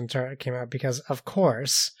games when Turok came out because, of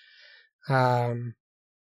course,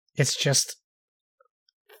 it's just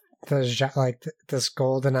this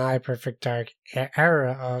GoldenEye Perfect Dark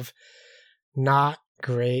era of not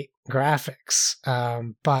great graphics,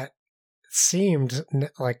 but it seemed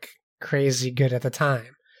like crazy good at the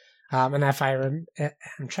time. And if I'm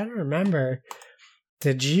trying to remember,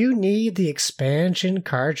 did you need the expansion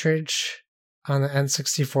cartridge on the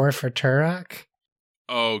N64 for Turok?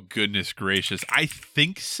 Oh, goodness gracious. I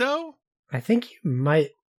think so. I think you might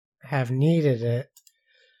have needed it.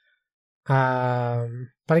 But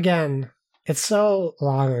again, it's so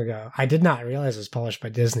long ago. I did not realize it was published by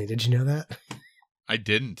Disney. Did you know that? I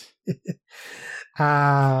didn't.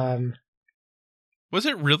 Was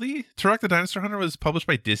it really? Turok the Dinosaur Hunter was published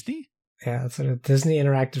by Disney? Yeah, it's a Disney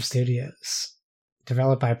Interactive Studios,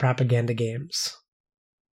 developed by Propaganda Games.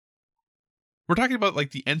 We're talking about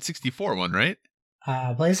like the N64 one, right?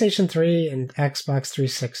 PlayStation 3 and Xbox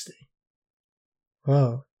 360.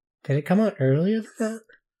 Whoa. Did it come out earlier than that?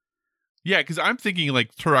 Yeah, because I'm thinking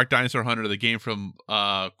like Turok Dinosaur Hunter, the game from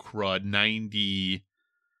crud 90,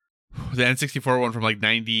 the N64 one from like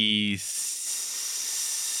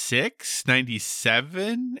 96,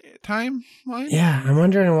 97 timeline. Yeah, I'm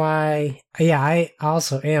wondering why. Yeah, I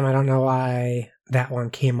also am. I don't know why that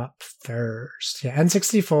one came up first. Yeah,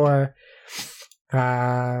 N64.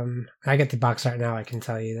 I get the box art now. I can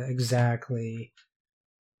tell you that exactly.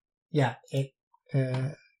 Yeah,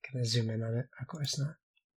 can I zoom in on it? Of course not.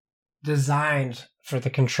 Designed for the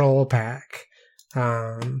control pack,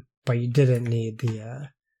 but you didn't need the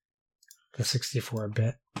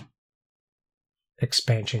 64-bit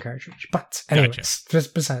expansion cartridge. But anyways,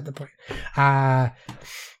 just beside the point.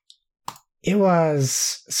 It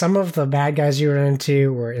was, some of the bad guys you were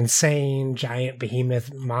into were insane, giant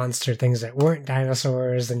behemoth monster things that weren't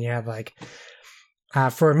dinosaurs. And you had like,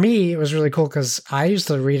 for me, it was really cool because I used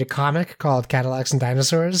to read a comic called Cadillacs and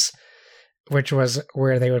Dinosaurs, which was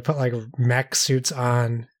where they would put like mech suits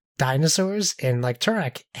on dinosaurs. And like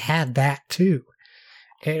Turok had that too.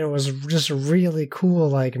 And it was just a really cool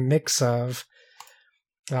like mix of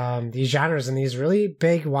these genres and these really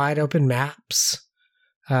big, wide open maps.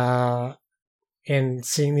 and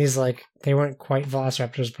seeing these, like, they weren't quite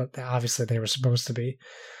velociraptors, but obviously they were supposed to be,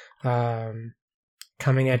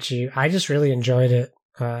 coming at you. I just really enjoyed it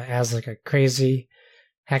as like a crazy,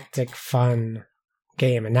 hectic, fun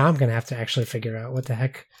game. And now I'm going to have to actually figure out what the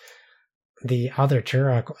heck the other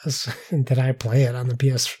Turok was. Did I play it on the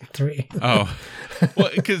PS3? Oh, well,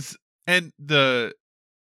 and the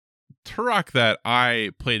Turok that I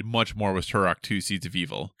played much more was Turok 2 Seeds of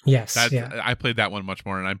Evil. Yes. I played that one much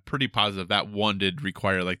more, and I'm pretty positive that one did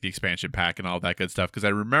require like the expansion pack and all that good stuff, because I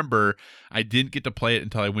remember I didn't get to play it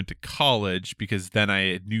until I went to college, because then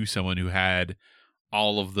I knew someone who had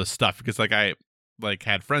all of the stuff, because like I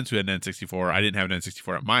had friends who had an N64. I didn't have an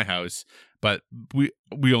N64 at my house, but we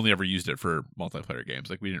only ever used it for multiplayer games.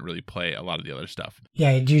 Like, we didn't really play a lot of the other stuff.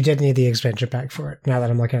 Yeah, you did need the expansion pack for it, now that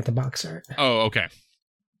I'm looking at the box art. Oh, okay.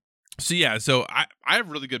 So yeah, so I have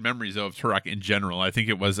really good memories of Turok in general. I think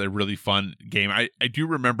it was a really fun game. I do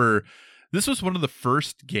remember this was one of the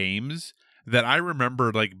first games that I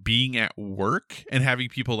remember like being at work and having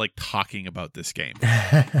people like talking about this game.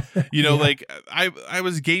 You know, like I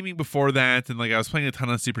was gaming before that, and like I was playing a ton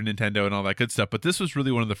on Super Nintendo and all that good stuff. But this was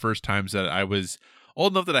really one of the first times that I was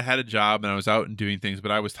old enough that I had a job and I was out and doing things, but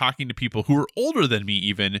I was talking to people who were older than me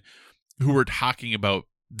even, who were talking about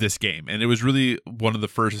this game. And it was really one of the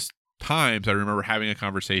first times I remember having a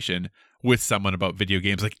conversation with someone about video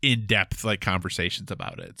games, like in-depth like conversations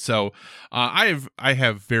about it. So I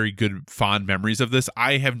have very good fond memories of this.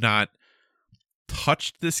 I have not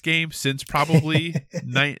touched this game since probably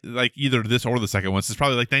like either this or the second one. So it's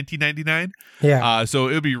probably like 1999. Yeah. So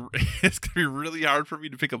it's gonna be really hard for me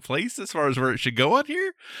to pick a place as far as where it should go on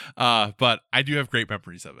here. But I do have great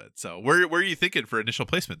memories of it. So where are you thinking for initial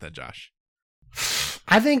placement then, Josh?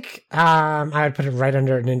 I think I would put it right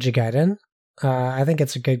under Ninja Gaiden. I think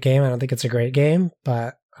it's a good game. I don't think it's a great game,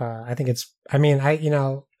 but I think it's. I mean,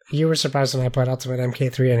 you were surprised when I put Ultimate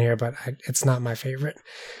MK3 in here, but it's not my favorite.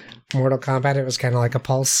 Mortal Kombat, it was kind of like a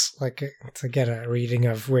pulse, like to get a reading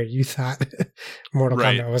of where you thought Mortal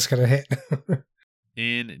Kombat was going to hit.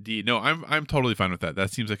 Indeed, no, I'm totally fine with that.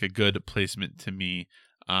 That seems like a good placement to me.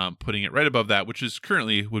 Putting it right above that, which is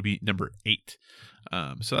currently would be number 8.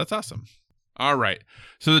 So that's awesome. All right.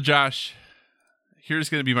 So, Josh, here's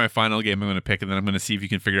going to be my final game I'm going to pick, and then I'm going to see if you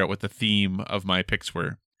can figure out what the theme of my picks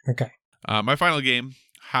were. Okay. My final game,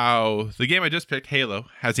 the game I just picked, Halo,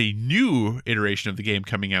 has a new iteration of the game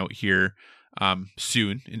coming out here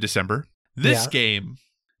soon in December. This game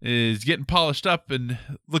is getting polished up and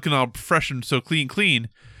looking all fresh and so clean. And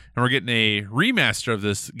we're getting a remaster of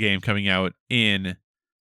this game coming out in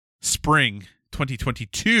spring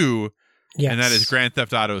 2022. Yes. And that is Grand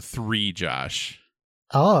Theft Auto 3, Josh.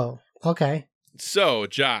 Oh, okay. So,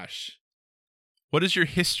 Josh, what is your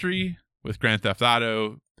history with Grand Theft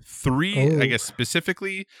Auto 3, I guess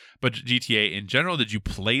specifically, but GTA in general? Did you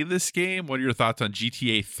play this game? What are your thoughts on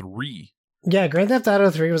GTA 3? Yeah, Grand Theft Auto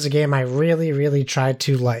 3 was a game I really, really tried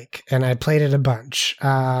to like, and I played it a bunch.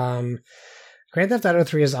 Grand Theft Auto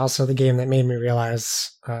 3 is also the game that made me realize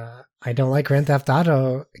I don't like Grand Theft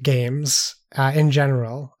Auto games in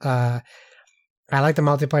general. I like the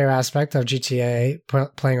multiplayer aspect of GTA,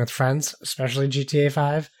 playing with friends, especially GTA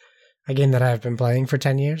 5, a game that I've been playing for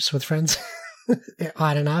 10 years with friends,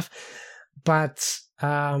 on and off. But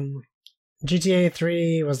GTA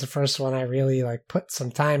 3 was the first one I really like put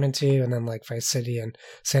some time into, and then like Vice City and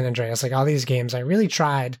San Andreas, like all these games. I really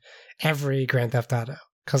tried every Grand Theft Auto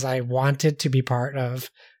because I wanted to be part of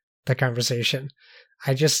the conversation.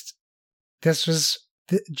 Grand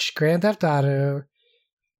Theft Auto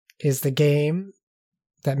is the game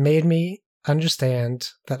that made me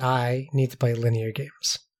understand that I need to play linear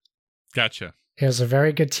games. Gotcha. It was a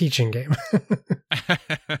very good teaching game.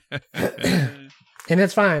 And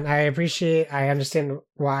it's fine. I understand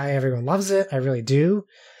why everyone loves it. I really do.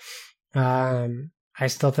 I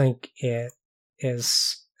still think it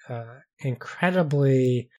is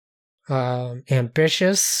incredibly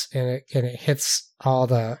ambitious, and it hits all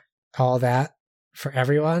that for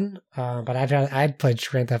everyone. But I'd play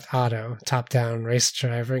Grand Theft Auto top-down race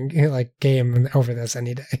driving like game over this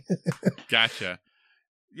any day. Gotcha.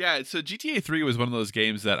 Yeah, so GTA 3 was one of those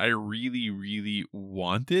games that I really, really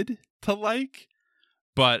wanted to like.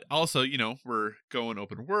 But also, we're going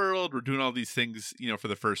open world. We're doing all these things, for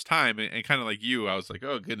the first time. And kind of like you, I was like,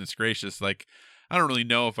 oh, goodness gracious. Like, I don't really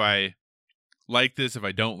know if I like this, if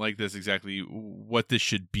I don't like this, exactly what this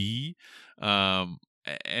should be, and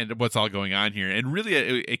what's all going on here. And really,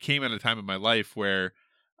 it came at a time in my life where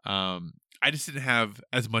I just didn't have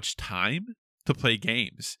as much time to play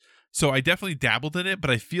games. So I definitely dabbled in it, but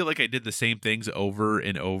I feel like I did the same things over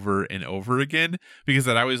and over and over again, because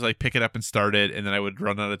I'd always like pick it up and start it, and then I would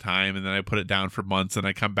run out of time, and then I put it down for months, and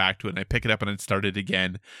I come back to it and I pick it up and I'd start it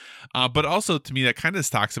again. But also to me, that kind of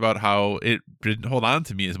talks about how it didn't hold on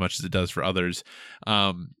to me as much as it does for others.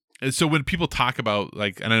 So when people talk about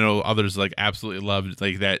like, and I know others like absolutely loved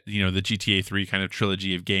like that, the GTA 3 kind of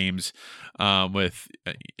trilogy of games with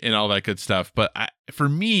and all that good stuff. But for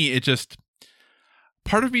me, it just,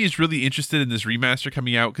 part of me is really interested in this remaster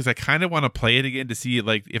coming out because I kind of want to play it again to see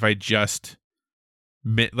like if I just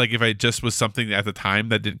was something at the time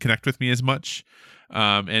that didn't connect with me as much.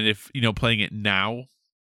 And if, playing it now,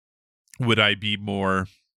 would I be more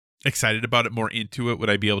excited about it, more into it?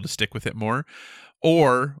 Would I be able to stick with it more?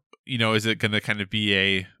 Or, is it going to kind of be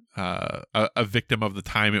a victim of the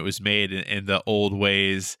time it was made and the old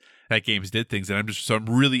ways that games did things? And I'm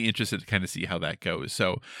really interested to kind of see how that goes.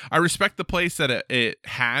 So I respect the place that it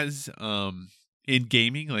has in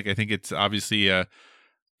gaming. Like, I think it's obviously a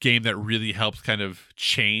game that really helps kind of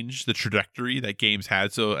change the trajectory that games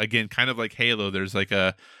had. So again, kind of like Halo, there's like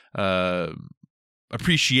a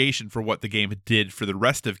appreciation for what the game did for the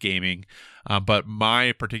rest of gaming, but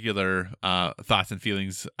my particular thoughts and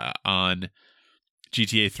feelings on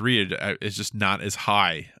GTA 3 is just not as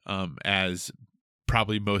high as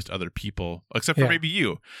probably most other people, except for maybe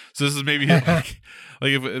you. So this is maybe like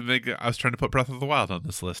if I was trying to put Breath of the Wild on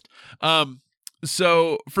this list.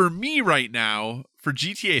 So for me right now, for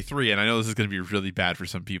GTA 3, and I know this is going to be really bad for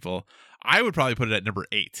some people, I would probably put it at number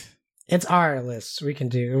 8. It's our list. We can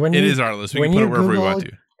do. It is our list. We can put it wherever we want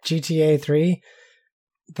to. GTA 3,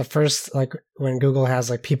 the first, like, when Google has,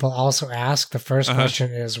 like, people also ask, the first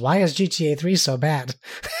question is, why is GTA 3 so bad?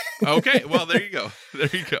 Okay, well, there you go. There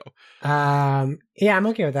you go. Yeah, I'm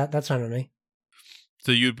okay with that. That's fine with me.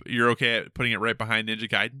 So you're okay at putting it right behind Ninja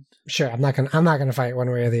Gaiden? Sure. I'm not gonna fight one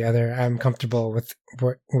way or the other. I'm comfortable with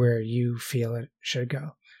where you feel it should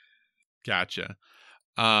go. Gotcha.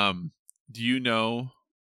 Do you know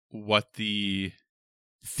what the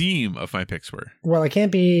theme of my picks were? Well, it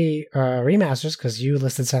can't be remasters because you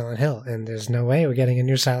listed Silent Hill, and there's no way we're getting a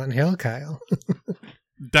new Silent Hill, Kyle.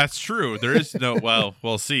 That's true. There is no. Well,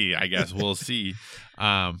 we'll see. I guess we'll see.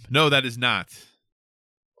 No, that is not.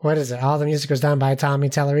 What is it? All the music was done by Tommy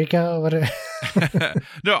Tallarico? What?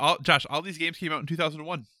 No, Josh. All these games came out in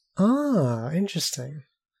 2001. Oh, interesting.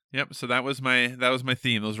 Yep. So that was my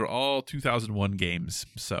theme. Those were all 2001 games.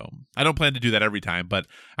 So I don't plan to do that every time, but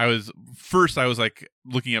I was like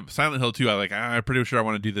looking up Silent Hill 2. I was like, I'm pretty sure I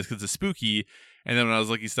want to do this because it's spooky. And then when I was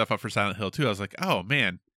looking stuff up for Silent Hill 2, I was like, oh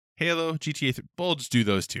man, Halo, GTA 3. We'll just do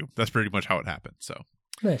those two. That's pretty much how it happened. So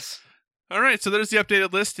nice. All right, so there's the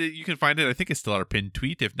updated list. You can find it. I think it's still our pinned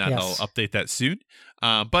tweet. If not, yes. I'll update that soon.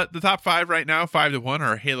 But the top 5 right now, 5-1,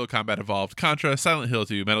 are Halo Combat Evolved, Contra, Silent Hill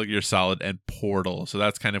 2, Metal Gear Solid, and Portal. So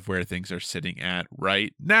that's kind of where things are sitting at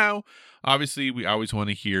right now. Obviously, we always want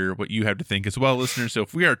to hear what you have to think as well, listeners. So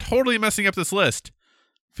if we are totally messing up this list,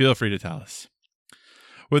 feel free to tell us.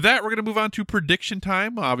 With that, we're going to move on to prediction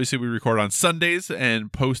time. Obviously, we record on Sundays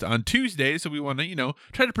and post on Tuesdays, so we want to,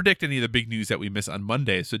 try to predict any of the big news that we miss on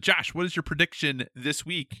Monday. So, Josh, what is your prediction this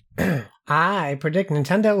week? I predict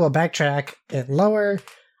Nintendo will backtrack and lower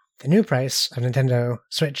the new price of Nintendo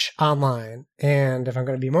Switch Online. And if I'm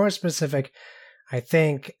going to be more specific, I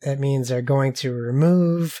think that means they're going to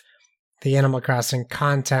remove the Animal Crossing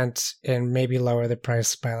content and maybe lower the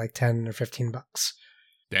price by like $10 or $15.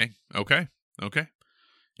 Dang. Okay.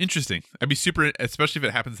 Interesting. I'd be super, especially if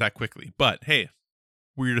it happens that quickly. But hey,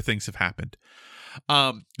 weirder things have happened.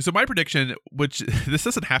 So my prediction, which this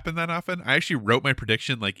doesn't happen that often, I actually wrote my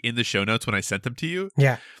prediction like in the show notes when I sent them to you.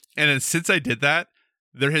 Yeah. And then since I did that,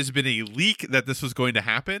 there has been a leak that this was going to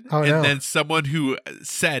happen. Oh, and no. then someone who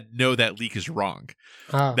said, no, that leak is wrong.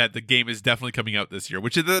 Oh. That the game is definitely coming out this year,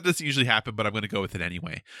 which that doesn't usually happen, but I'm going to go with it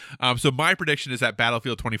anyway. So my prediction is that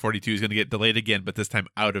Battlefield 2042 is going to get delayed again, but this time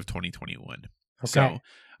out of 2021. Okay. So,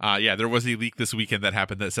 there was a leak this weekend that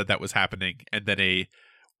happened that said that was happening, and then a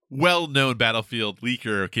well-known Battlefield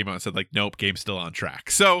leaker came out and said, like, nope, game's still on track.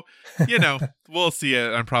 So, we'll see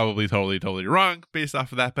it. I'm probably totally wrong based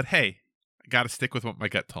off of that, but hey, I got to stick with what my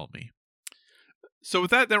gut told me. So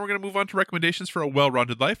with that, then we're going to move on to recommendations for a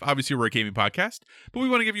well-rounded life. Obviously, we're a gaming podcast, but we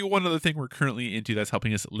want to give you one other thing we're currently into that's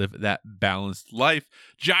helping us live that balanced life.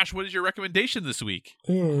 Josh, what is your recommendation this week?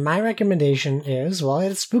 My recommendation is, well,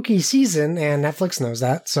 it's spooky season, and Netflix knows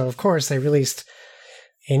that. So, of course, they released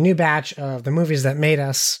a new batch of the movies that made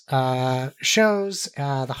us shows,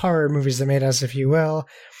 the horror movies that made us, if you will.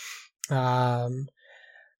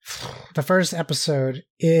 The first episode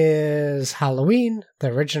is Halloween. The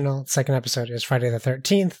original second episode is Friday the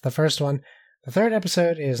 13th. The first one The third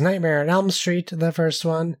episode is Nightmare on Elm Street, the first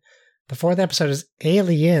one. The fourth episode is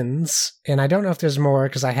Aliens, and I don't know if there's more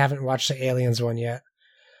because I haven't watched the Aliens one yet.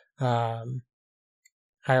 I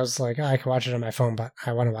was like, I can watch it on my phone, but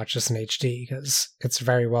I want to watch this in HD because it's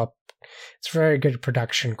very good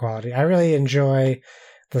production quality. I really enjoy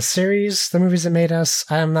the series, the movies that made us.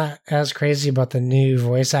 I'm not as crazy about the new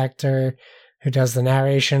voice actor who does the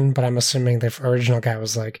narration, but I'm assuming the original guy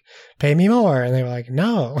was like, pay me more. And they were like,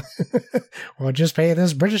 no, we'll just pay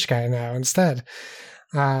this British guy now instead.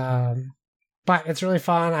 But it's really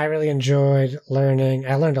fun. I really enjoyed learning.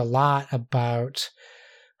 I learned a lot about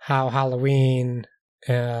how Halloween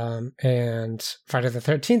and Friday the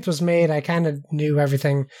 13th was made. I kind of knew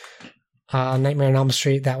everything. Nightmare on Elm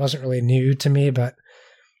Street, that wasn't really new to me, but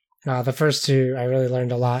the first two, I really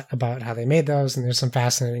learned a lot about how they made those, and there's some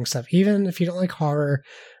fascinating stuff. Even if you don't like horror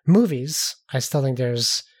movies, I still think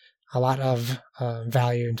there's a lot of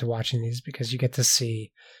value into watching these because you get to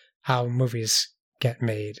see how movies get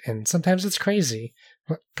made. And sometimes it's crazy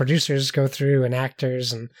what producers go through and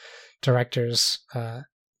actors and directors.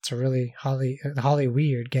 It's a really Holly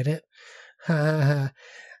weird, get it? That's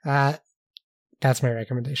my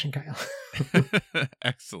recommendation, Kyle.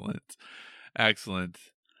 Excellent.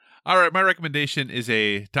 All right, my recommendation is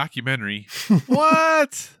a documentary.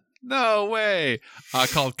 What? No way.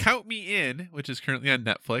 Called Count Me In, which is currently on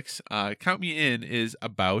Netflix. Count Me In is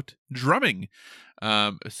about drumming.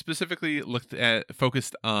 Specifically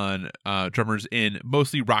focused on drummers in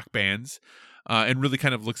mostly rock bands, and really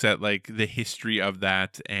kind of looks at like the history of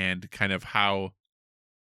that and kind of how,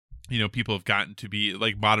 you know, people have gotten to be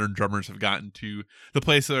like modern drummers have gotten to the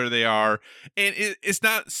place where they are. And it's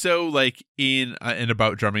not so like in and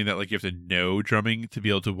about drumming that like you have to know drumming to be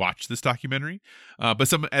able to watch this documentary.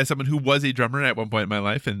 But as someone who was a drummer at one point in my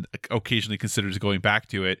life and occasionally considers going back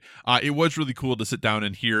to it, it was really cool to sit down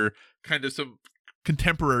and hear kind of some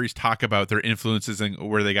contemporaries talk about their influences and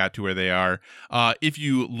where they got to where they are. If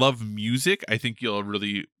you love music, I think you'll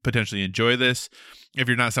really potentially enjoy this. If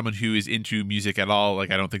you're not someone who is into music at all,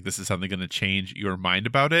 like I don't think this is something going to change your mind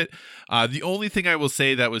about it. The only thing I will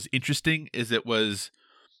say that was interesting is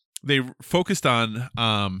they focused on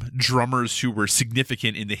drummers who were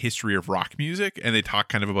significant in the history of rock music, and they talk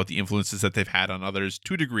kind of about the influences that they've had on others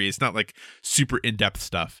to a degree. It's not like super in-depth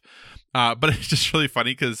stuff, but it's just really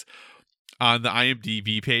funny because on the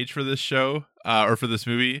IMDb page for this show or for this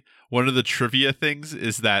movie, one of the trivia things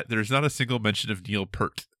is that there's not a single mention of Neil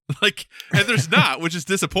Peart. Like, and there's not, which is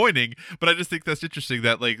disappointing, but I just think that's interesting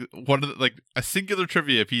that like one of the, like a singular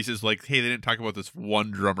trivia piece is like, hey, they didn't talk about this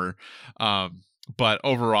one drummer. But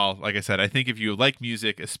overall, like I said, I think if you like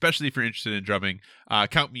music, especially if you're interested in drumming,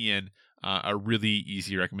 Count Me In, a really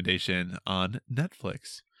easy recommendation on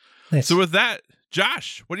Netflix. Nice. So with that,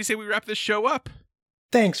 Josh, what do you say we wrap this show up?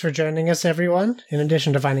 Thanks for joining us, everyone. In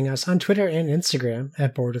addition to finding us on Twitter and Instagram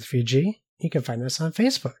at BoredWithVG, you can find us on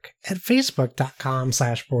Facebook at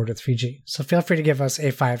facebook.com/BoredWithVG. So feel free to give us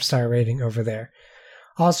a 5-star rating over there.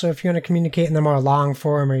 Also, if you want to communicate in the more long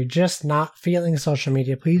form or you're just not feeling social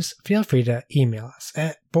media, please feel free to email us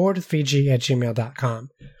at boredwithvg@gmail.com.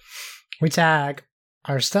 We tag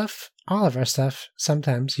our stuff, all of our stuff,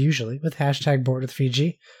 sometimes, usually, with hashtag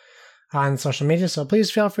boredwithvg on social media. So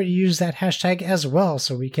please feel free to use that hashtag as well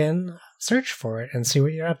so we can search for it and see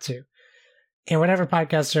what you're up to. And whatever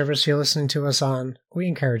podcast service you're listening to us on, we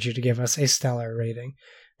encourage you to give us a stellar rating.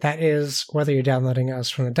 That is, whether you're downloading us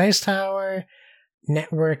from the Dice Tower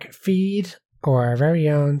network feed or our very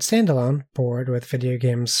own standalone Bored with Video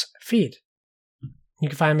Games feed. You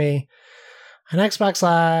can find me on Xbox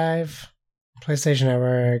Live, PlayStation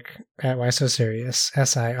Network, at Why So Serious,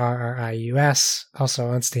 SIRRIUS, also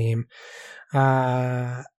on Steam.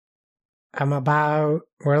 We're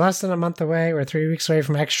less than a month away. We're 3 weeks away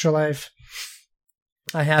from Extra Life.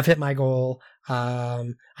 I have hit my goal. I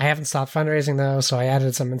haven't stopped fundraising though, so I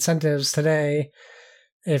added some incentives today.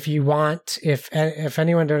 If you want, if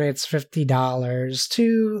anyone donates $50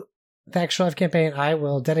 to the Extra Life campaign, I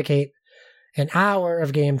will dedicate an hour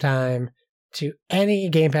of game time to any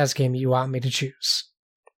Game Pass game you want me to choose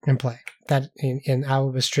and play. That in I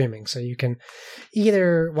will be streaming, so you can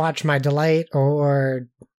either watch my delight or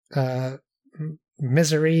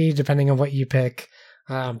misery, depending on what you pick.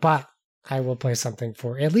 But I will play something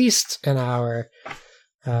for at least an hour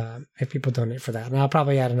if people donate for that. And I'll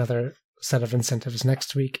probably add another set of incentives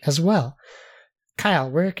next week as well.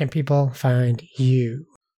 Kyle, where can people find you?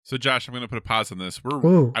 So Josh, I'm going to put a pause on this.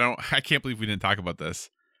 I can't believe we didn't talk about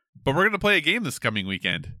this, but we're going to play a game this coming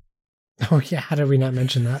weekend. Oh yeah, how did we not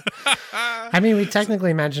mention that? I mean, we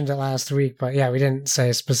technically mentioned it last week, but yeah, we didn't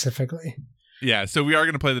say specifically. Yeah, so we are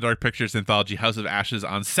going to play the Dark Pictures anthology House of Ashes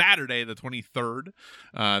on Saturday, the 23rd.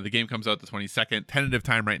 The game comes out the 22nd. Tentative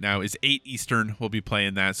time right now is 8 Eastern. We'll be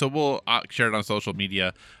playing that. So we'll share it on social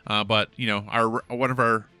media. But, you know, one of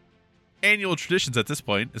our annual traditions at this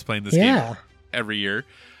point is playing this game every year.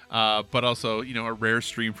 But also, you know, a rare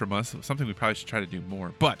stream from us, something we probably should try to do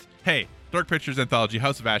more. But, hey, Dark Pictures anthology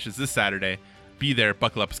House of Ashes this Saturday. Be there,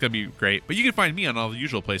 buckle up, it's going to be great. But you can find me on all the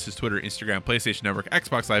usual places: Twitter, Instagram, PlayStation Network,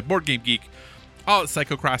 Xbox Live, Board Game Geek, all at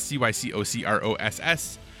Psychocross,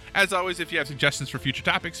 CYCOCROSS. As always, if you have suggestions for future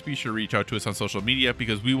topics, be sure to reach out to us on social media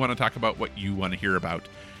because we want to talk about what you want to hear about.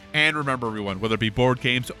 And remember, everyone, whether it be board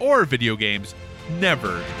games or video games,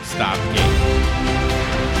 never stop gaming.